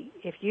 hey,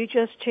 if you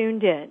just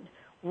tuned in,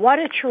 what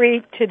a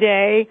treat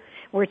today.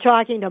 We're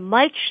talking to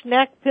Mike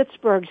Schneck,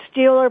 Pittsburgh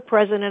Steeler,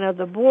 president of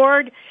the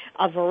board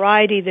of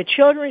Variety, the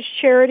children's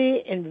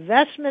charity,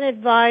 investment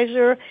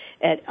advisor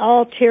at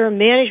Altair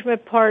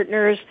Management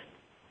Partners.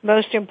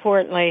 Most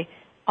importantly,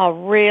 a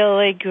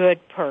really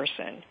good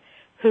person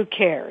who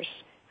cares,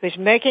 who's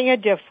making a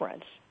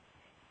difference.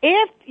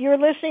 If you're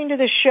listening to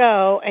the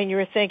show and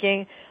you're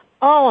thinking,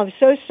 oh, I'm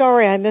so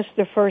sorry I missed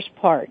the first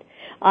part.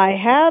 I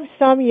have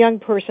some young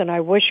person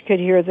I wish could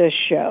hear this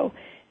show.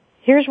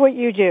 Here's what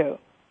you do.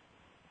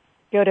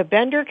 Go to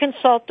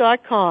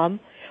benderconsult.com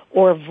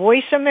or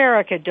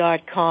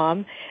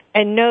voiceamerica.com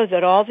and know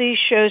that all these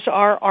shows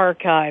are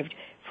archived.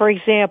 For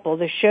example,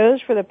 the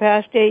shows for the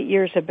past 8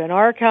 years have been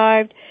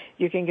archived.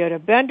 You can go to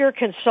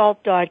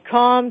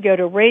benderconsult.com, go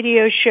to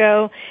radio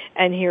show,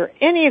 and hear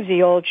any of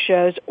the old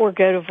shows, or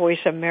go to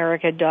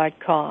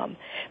voiceamerica.com.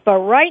 But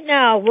right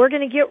now, we're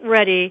going to get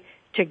ready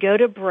to go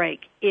to break.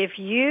 If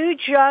you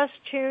just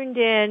tuned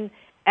in,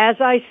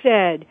 as I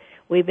said,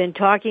 we've been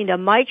talking to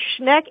Mike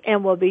Schneck,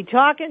 and we'll be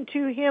talking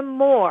to him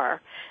more.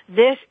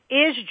 This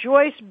is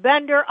Joyce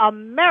Bender,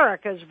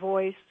 America's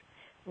Voice,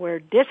 where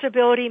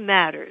disability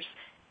matters,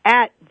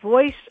 at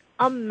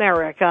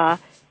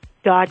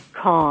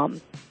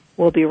voiceamerica.com.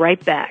 We'll be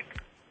right back.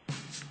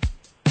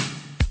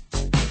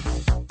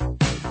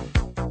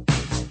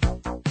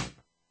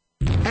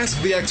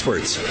 Ask the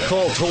experts.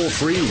 Call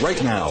toll-free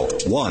right now,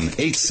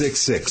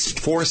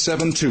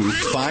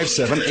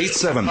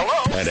 1-866-472-5787.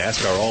 And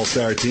ask our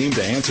all-star team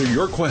to answer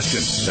your question.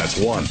 That's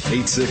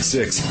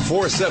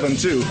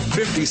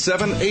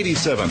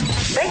 1-866-472-5787.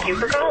 Thank you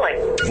for calling.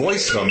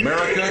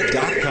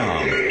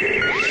 VoiceAmerica.com.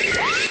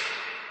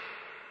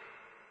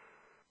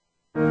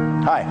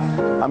 Hi,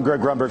 I'm Greg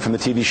Grunberg from the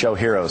TV show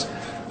Heroes.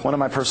 One of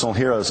my personal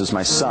heroes is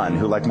my son,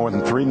 who, like more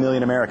than 3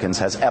 million Americans,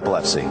 has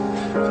epilepsy.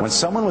 When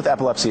someone with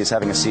epilepsy is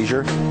having a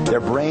seizure,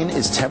 their brain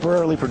is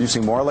temporarily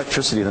producing more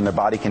electricity than their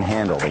body can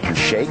handle. They can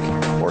shake,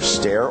 or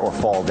stare, or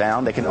fall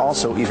down. They can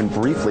also even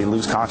briefly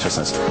lose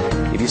consciousness.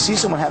 If you see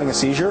someone having a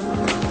seizure,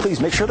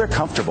 please make sure they're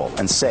comfortable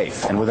and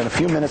safe. And within a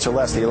few minutes or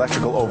less, the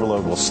electrical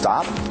overload will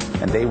stop,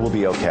 and they will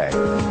be okay.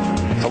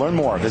 To learn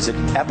more, visit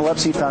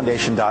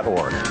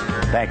epilepsyfoundation.org.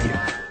 Thank you.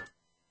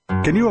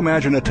 Can you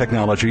imagine a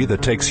technology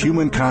that takes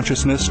human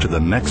consciousness to the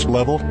next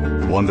level?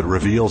 One that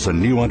reveals a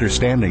new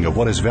understanding of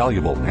what is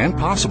valuable and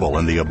possible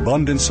in the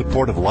abundant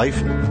support of life?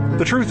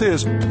 The truth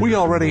is, we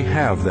already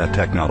have that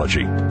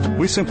technology.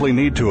 We simply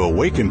need to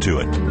awaken to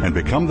it and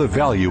become the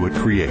value it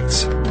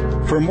creates.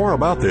 For more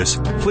about this,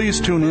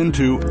 please tune in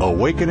to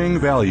Awakening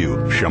Value,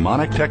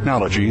 Shamanic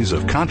Technologies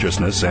of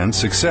Consciousness and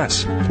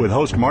Success with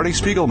host Marty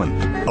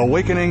Spiegelman.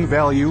 Awakening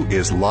Value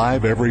is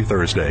live every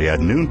Thursday at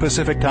noon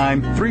Pacific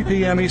Time, 3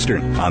 p.m.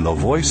 Eastern on the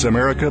Voice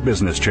America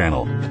Business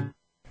Channel.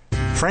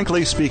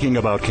 Frankly Speaking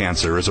About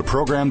Cancer is a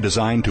program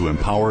designed to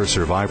empower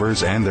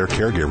survivors and their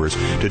caregivers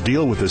to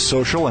deal with the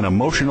social and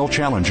emotional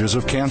challenges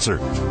of cancer.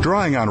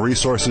 Drawing on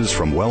resources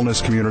from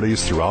wellness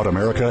communities throughout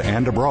America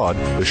and abroad,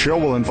 the show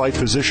will invite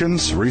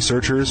physicians,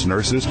 researchers,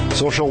 nurses,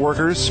 social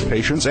workers,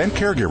 patients, and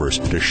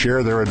caregivers to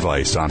share their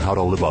advice on how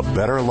to live a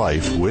better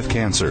life with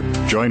cancer.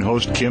 Join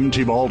host Kim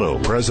Tibaldo,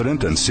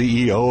 President and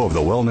CEO of the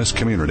Wellness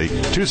Community,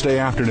 Tuesday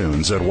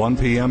afternoons at 1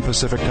 p.m.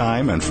 Pacific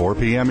Time and 4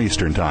 p.m.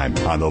 Eastern Time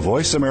on the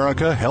Voice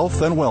America Health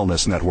and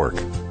Wellness Network.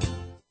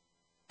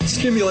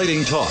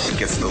 Stimulating talk.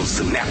 Gets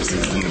those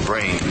synapses in the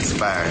brain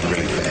firing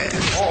really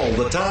fast. All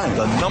the time.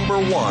 The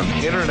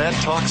 #1 Internet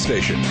talk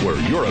station where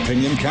your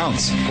opinion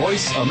counts.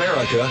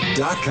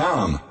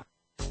 VoiceAmerica.com.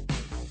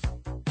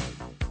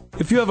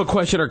 If you have a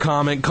question or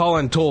comment, call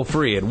in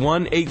toll-free at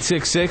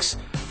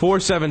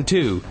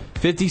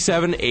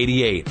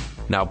 1-866-472-5788.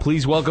 Now,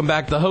 please welcome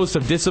back the host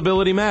of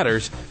Disability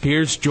Matters.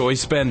 Here's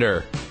Joyce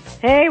Bender.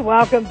 Hey,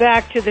 welcome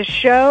back to the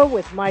show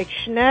with Mike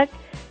Schneck,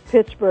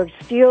 Pittsburgh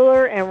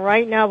Steeler, and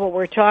right now what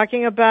we're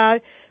talking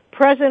about,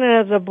 president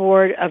of the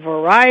board of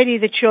Variety,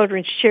 the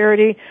children's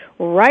charity,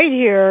 right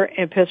here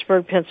in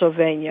Pittsburgh,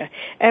 Pennsylvania.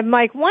 And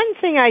Mike, one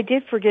thing I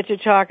did forget to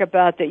talk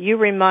about that you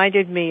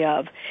reminded me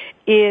of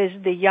is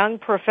the Young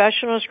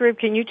Professionals Group.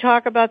 Can you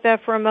talk about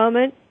that for a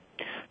moment?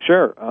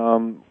 Sure.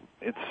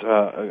 It's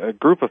a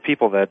group of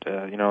people that,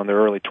 in their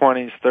early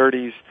 20s,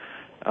 30s,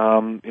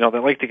 they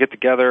like to get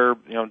together,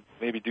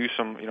 maybe do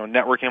some,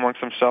 networking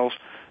amongst themselves.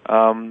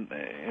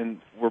 And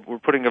we're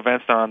putting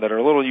events on that are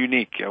a little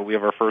unique. We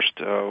have our first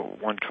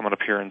one coming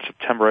up here in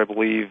September, I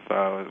believe,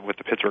 with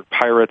the Pittsburgh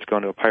Pirates,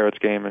 going to a Pirates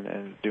game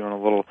and doing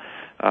a little,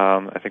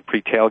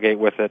 pre-tailgate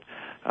with it.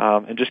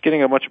 And just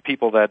getting a bunch of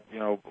people that,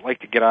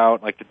 like to get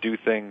out, like to do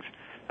things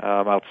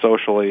out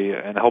socially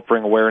and help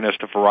bring awareness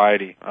to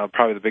variety.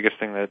 Probably the biggest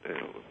thing that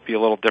will be a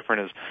little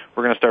different is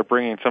we're going to start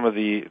bringing some of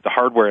the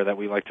hardware that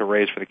we like to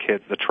raise for the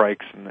kids, the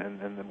trikes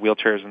and the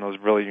wheelchairs and those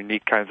really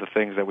unique kinds of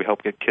things that we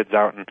help get kids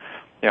out and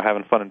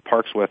having fun in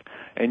parks with,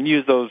 and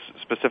use those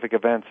specific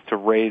events to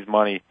raise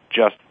money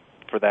just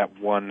for that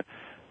one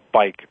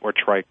bike or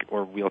trike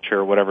or wheelchair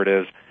or whatever it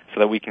is, so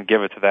that we can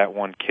give it to that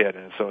one kid.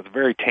 And so it's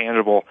very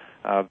tangible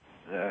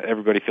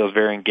everybody feels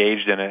very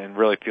engaged in it and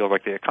really feels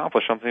like they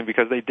accomplished something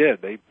because they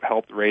did. They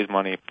helped raise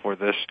money for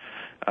this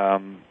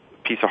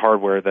piece of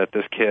hardware that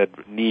this kid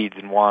needs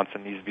and wants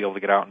and needs to be able to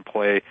get out and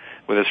play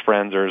with his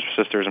friends or his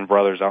sisters and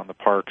brothers out in the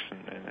parks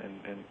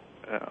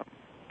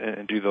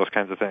and do those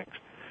kinds of things.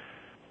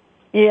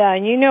 Yeah,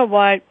 and you know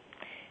what?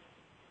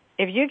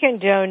 If you can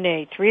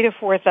donate $3,000 to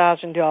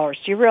 $4,000,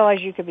 do you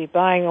realize you could be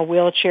buying a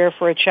wheelchair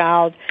for a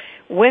child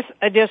with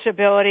a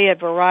disability at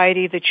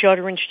Variety, the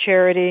children's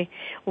charity?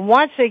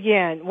 Once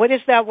again, what is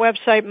that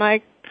website,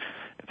 Mike?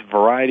 It's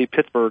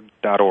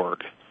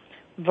varietypittsburgh.org.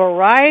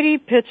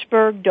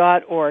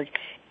 varietypittsburgh.org.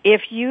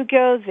 If you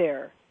go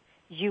there,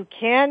 you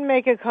can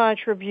make a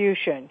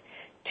contribution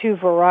to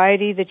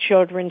Variety, the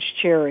children's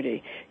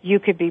charity. You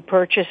could be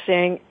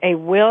purchasing a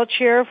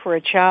wheelchair for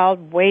a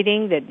child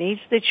waiting that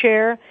needs the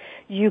chair.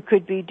 You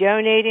could be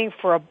donating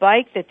for a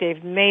bike that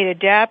they've made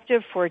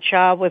adaptive for a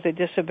child with a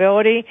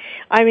disability.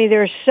 I mean,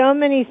 there are so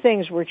many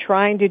things we're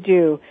trying to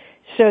do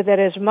so that,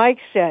 as Mike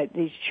said,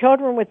 these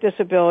children with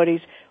disabilities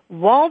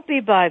won't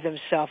be by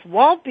themselves,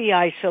 won't be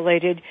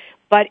isolated,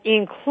 but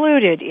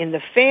included in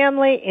the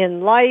family,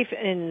 in life,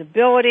 and in the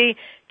ability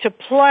to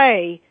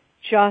play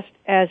just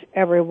as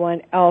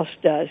everyone else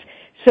does.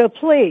 So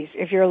please,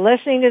 if you're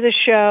listening to the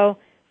show,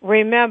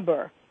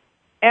 remember,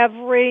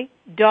 every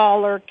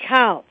dollar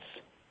counts.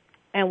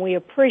 And we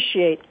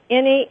appreciate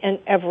any and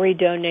every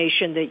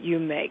donation that you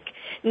make.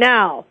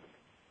 Now,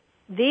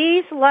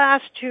 these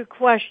last two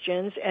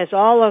questions, as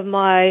all of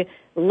my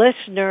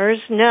listeners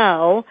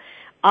know,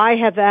 I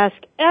have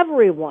asked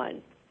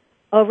everyone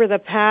over the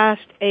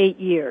past 8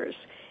 years.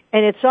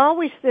 And it's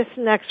always this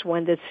next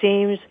one that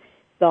seems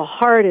the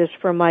hardest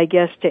for my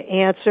guests to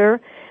answer.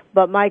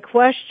 But my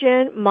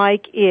question,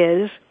 Mike,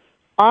 is,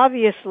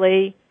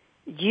 obviously,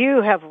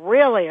 you have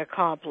really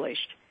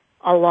accomplished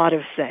a lot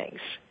of things.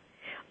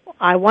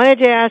 I wanted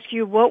to ask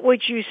you, what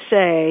would you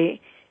say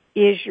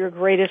is your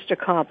greatest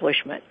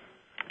accomplishment?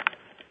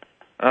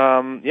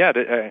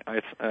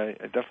 I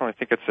definitely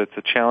think it's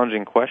a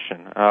challenging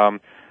question.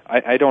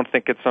 I don't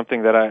think it's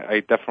something that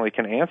I definitely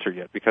can answer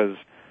yet because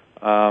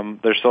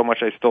there's so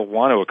much I still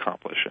want to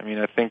accomplish. I mean,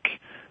 I think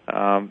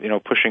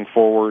pushing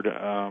forward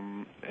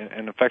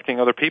and affecting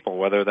other people,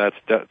 whether that's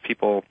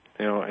people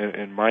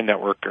in my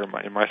network or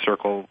in my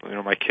circle,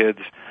 my kids,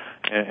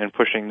 and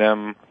pushing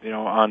them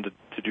on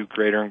to do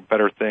greater and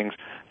better things,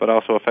 but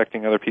also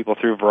affecting other people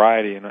through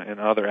Variety and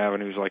other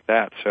avenues like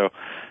that. So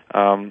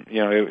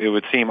it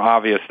would seem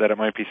obvious that it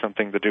might be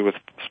something to do with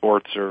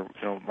sports or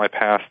my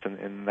past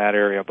in that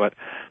area, but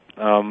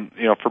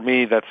for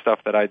me, that's stuff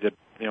that I did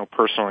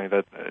personally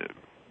that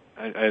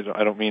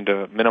I don't mean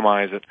to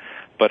minimize it,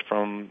 but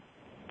from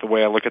the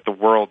way I look at the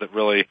world, it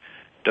really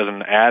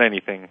doesn't add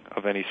anything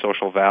of any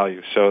social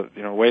value. So,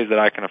 ways that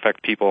I can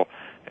affect people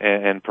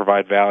and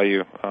provide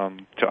value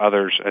to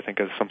others, I think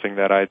is something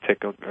that I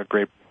take a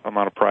great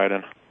amount of pride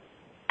in.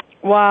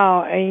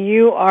 Wow, and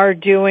you are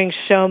doing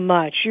so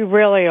much. You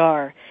really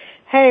are.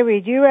 Hey, we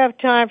do have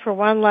time for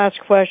one last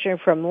question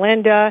from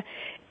Linda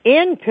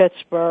in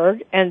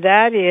Pittsburgh, and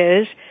that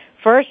is,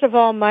 first of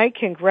all, Mike,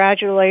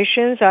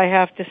 congratulations. I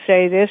have to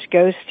say this,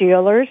 go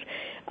Steelers.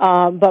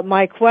 But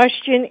my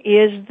question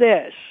is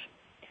this.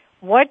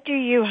 What do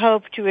you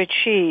hope to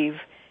achieve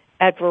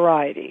at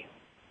Variety?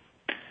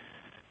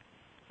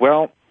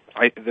 Well,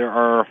 there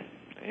are,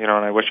 and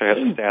I wish I had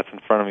the stats in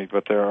front of me,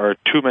 but there are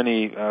too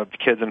many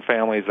kids and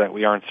families that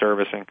we aren't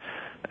servicing,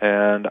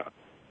 and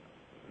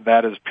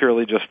that is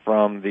purely just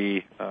from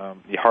the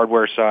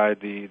hardware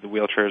side, the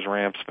wheelchairs,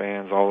 ramps,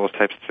 vans, all those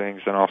types of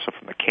things, and also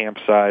from the camp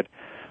side.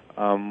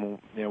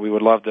 We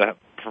would love to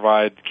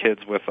provide kids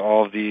with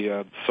all of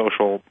the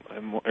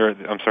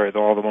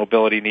all the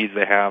mobility needs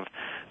they have,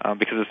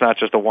 because it's not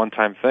just a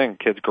one-time thing.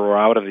 Kids grow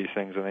out of these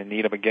things, and they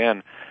need them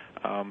again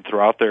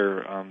throughout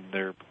their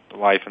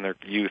life and their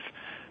youth.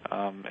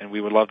 And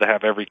we would love to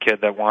have every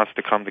kid that wants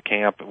to come to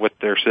camp with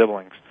their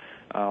siblings.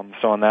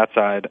 So on that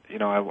side,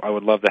 I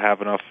would love to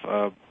have enough,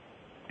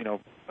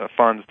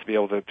 funds to be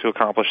able to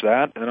accomplish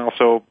that. And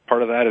also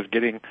part of that is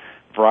getting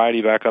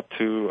Variety back up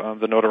to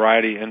the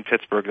notoriety in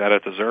Pittsburgh that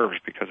it deserves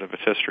because of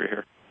its history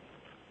here.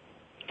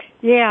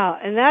 Yeah,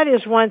 and that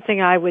is one thing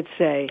I would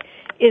say,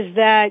 is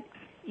that,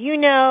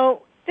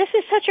 this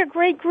is such a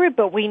great group,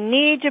 but we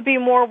need to be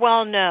more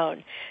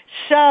well-known.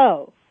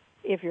 So,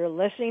 if you're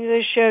listening to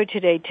this show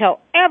today, tell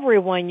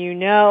everyone you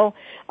know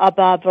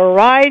about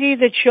Variety,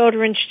 the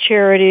children's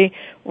charity,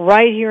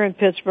 right here in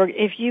Pittsburgh.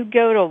 If you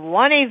go to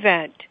one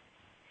event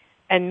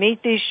and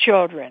meet these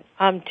children,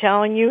 I'm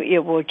telling you, it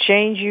will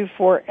change you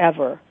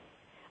forever.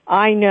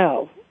 I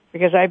know,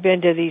 because I've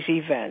been to these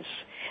events.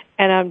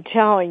 And I'm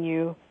telling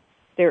you,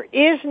 there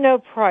is no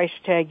price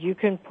tag you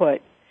can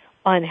put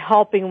on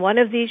helping one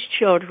of these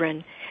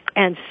children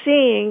and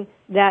seeing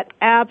that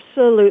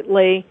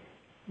absolutely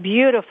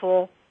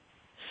beautiful,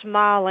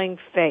 smiling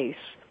face.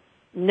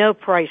 No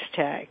price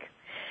tag.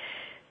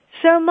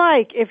 So,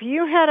 Mike, if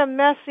you had a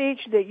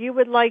message that you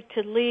would like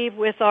to leave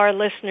with our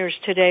listeners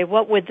today,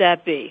 what would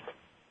that be?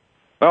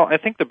 Well, I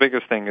think the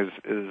biggest thing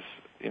is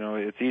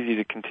it's easy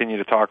to continue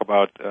to talk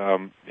about,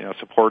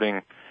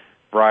 supporting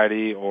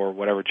Variety or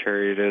whatever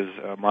charity it is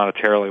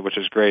monetarily, which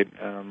is great.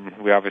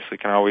 We obviously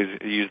can always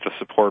use the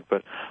support,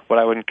 but what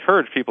I would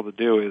encourage people to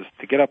do is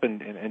to get up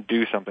and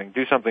do something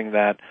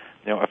that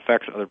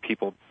affects other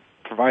people,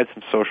 provide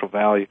some social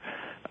value.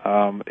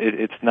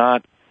 It's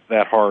not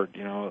that hard.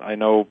 I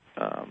know,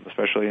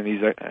 especially in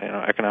these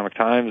economic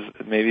times,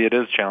 maybe it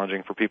is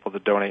challenging for people to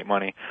donate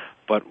money,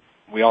 but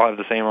we all have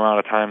the same amount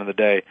of time in the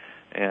day.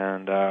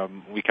 And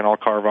we can all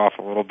carve off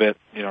a little bit,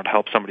 to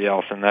help somebody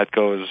else, and that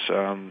goes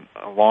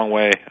a long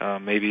way,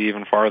 maybe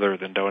even farther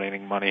than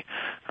donating money.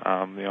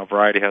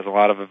 Variety has a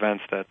lot of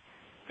events that,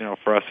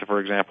 for us, for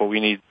example,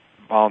 we need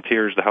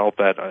volunteers to help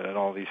at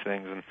all these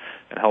things and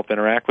help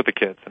interact with the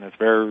kids, and it's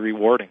very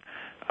rewarding.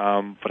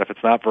 But if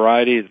it's not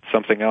Variety, it's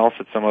something else.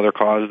 It's some other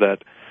cause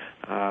that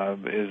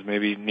is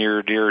maybe near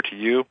or dear to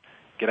you.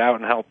 Get out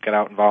and help. Get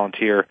out and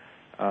volunteer,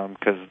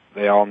 because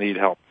they all need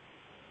help.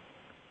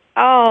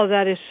 Oh,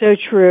 that is so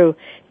true.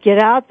 Get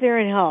out there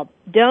and help.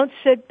 Don't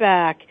sit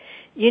back.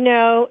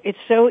 It's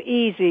so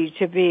easy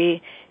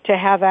to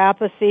have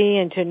apathy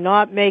and to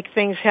not make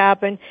things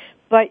happen.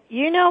 But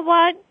you know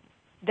what?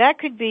 That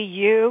could be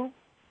you.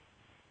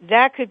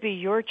 That could be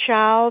your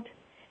child.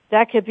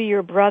 That could be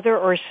your brother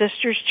or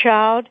sister's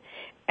child.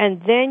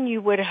 And then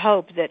you would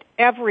hope that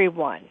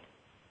everyone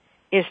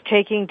is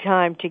taking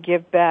time to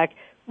give back.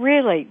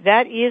 Really,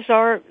 that is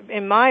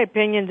in my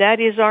opinion, that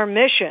is our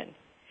mission.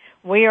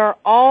 We are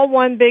all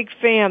one big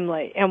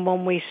family, and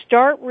when we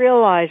start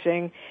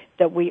realizing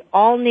that we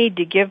all need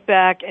to give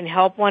back and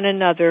help one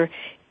another,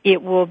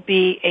 it will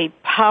be a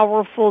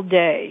powerful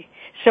day.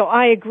 So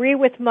I agree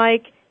with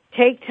Mike.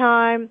 Take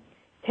time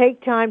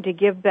to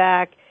give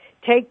back,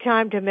 take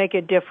time to make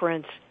a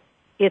difference.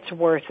 It's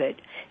worth it.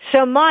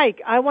 So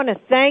Mike, I want to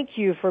thank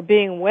you for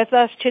being with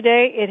us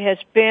today. It has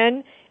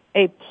been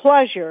a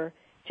pleasure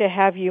to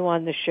have you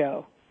on the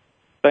show.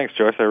 Thanks,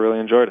 Joyce. I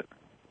really enjoyed it.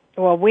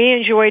 Well, we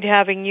enjoyed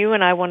having you,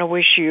 and I want to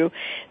wish you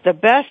the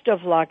best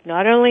of luck,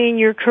 not only in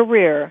your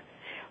career,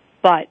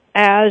 but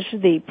as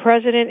the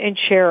president and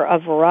chair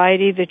of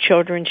Variety, the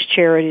children's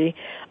charity.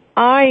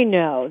 I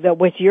know that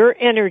with your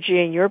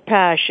energy and your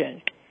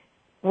passion,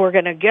 we're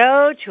going to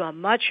go to a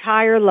much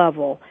higher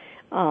level,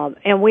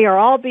 and we are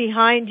all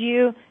behind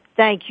you.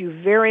 Thank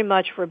you very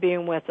much for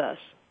being with us.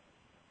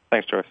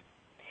 Thanks, Joyce.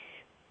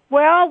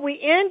 Well, we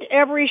end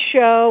every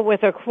show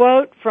with a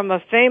quote from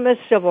a famous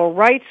civil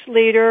rights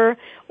leader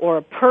or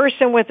a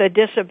person with a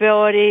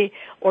disability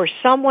or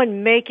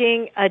someone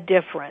making a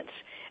difference.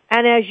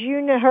 And as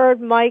you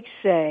heard Mike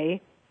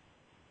say,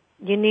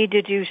 you need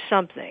to do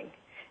something,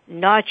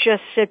 not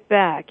just sit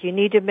back. You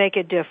need to make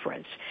a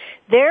difference.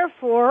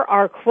 Therefore,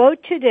 our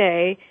quote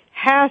today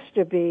has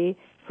to be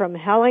from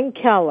Helen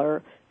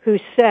Keller, who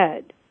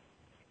said,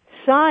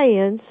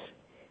 "Science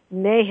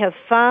may have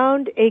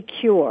found a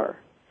cure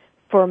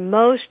for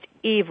most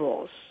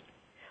evils,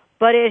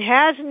 but it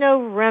has no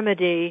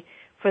remedy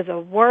for the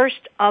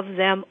worst of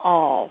them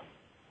all,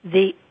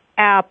 the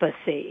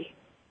apathy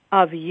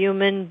of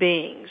human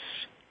beings."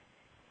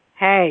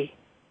 Hey,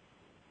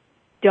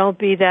 don't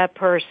be that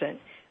person.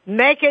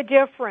 Make a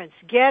difference.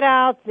 Get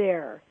out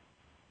there.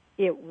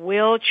 It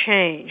will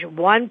change.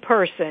 One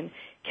person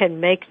can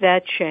make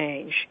that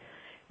change.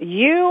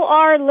 You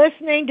are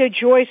listening to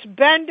Joyce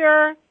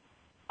Bender,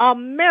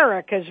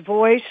 America's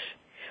Voice,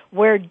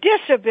 where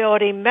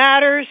disability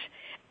matters,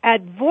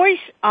 at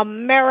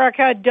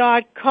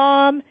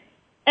voiceamerica.com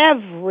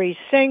every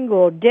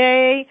single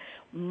day,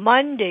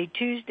 Monday,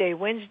 Tuesday,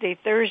 Wednesday,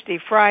 Thursday,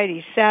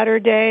 Friday,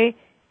 Saturday,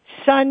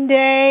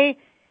 Sunday.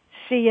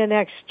 See you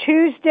next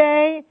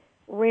Tuesday.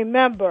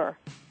 Remember,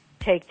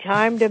 take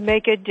time to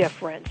make a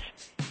difference.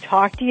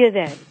 Talk to you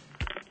then.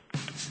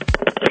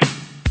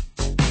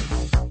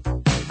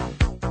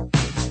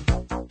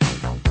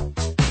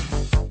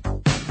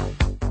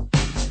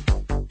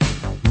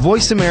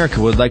 Voice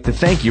America would like to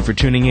thank you for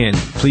tuning in.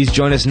 Please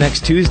join us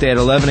next Tuesday at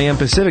 11 a.m.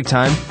 Pacific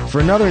Time for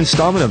another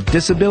installment of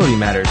Disability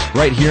Matters,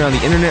 right here on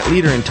the Internet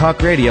leader in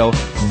talk radio,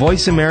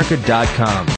 voiceamerica.com.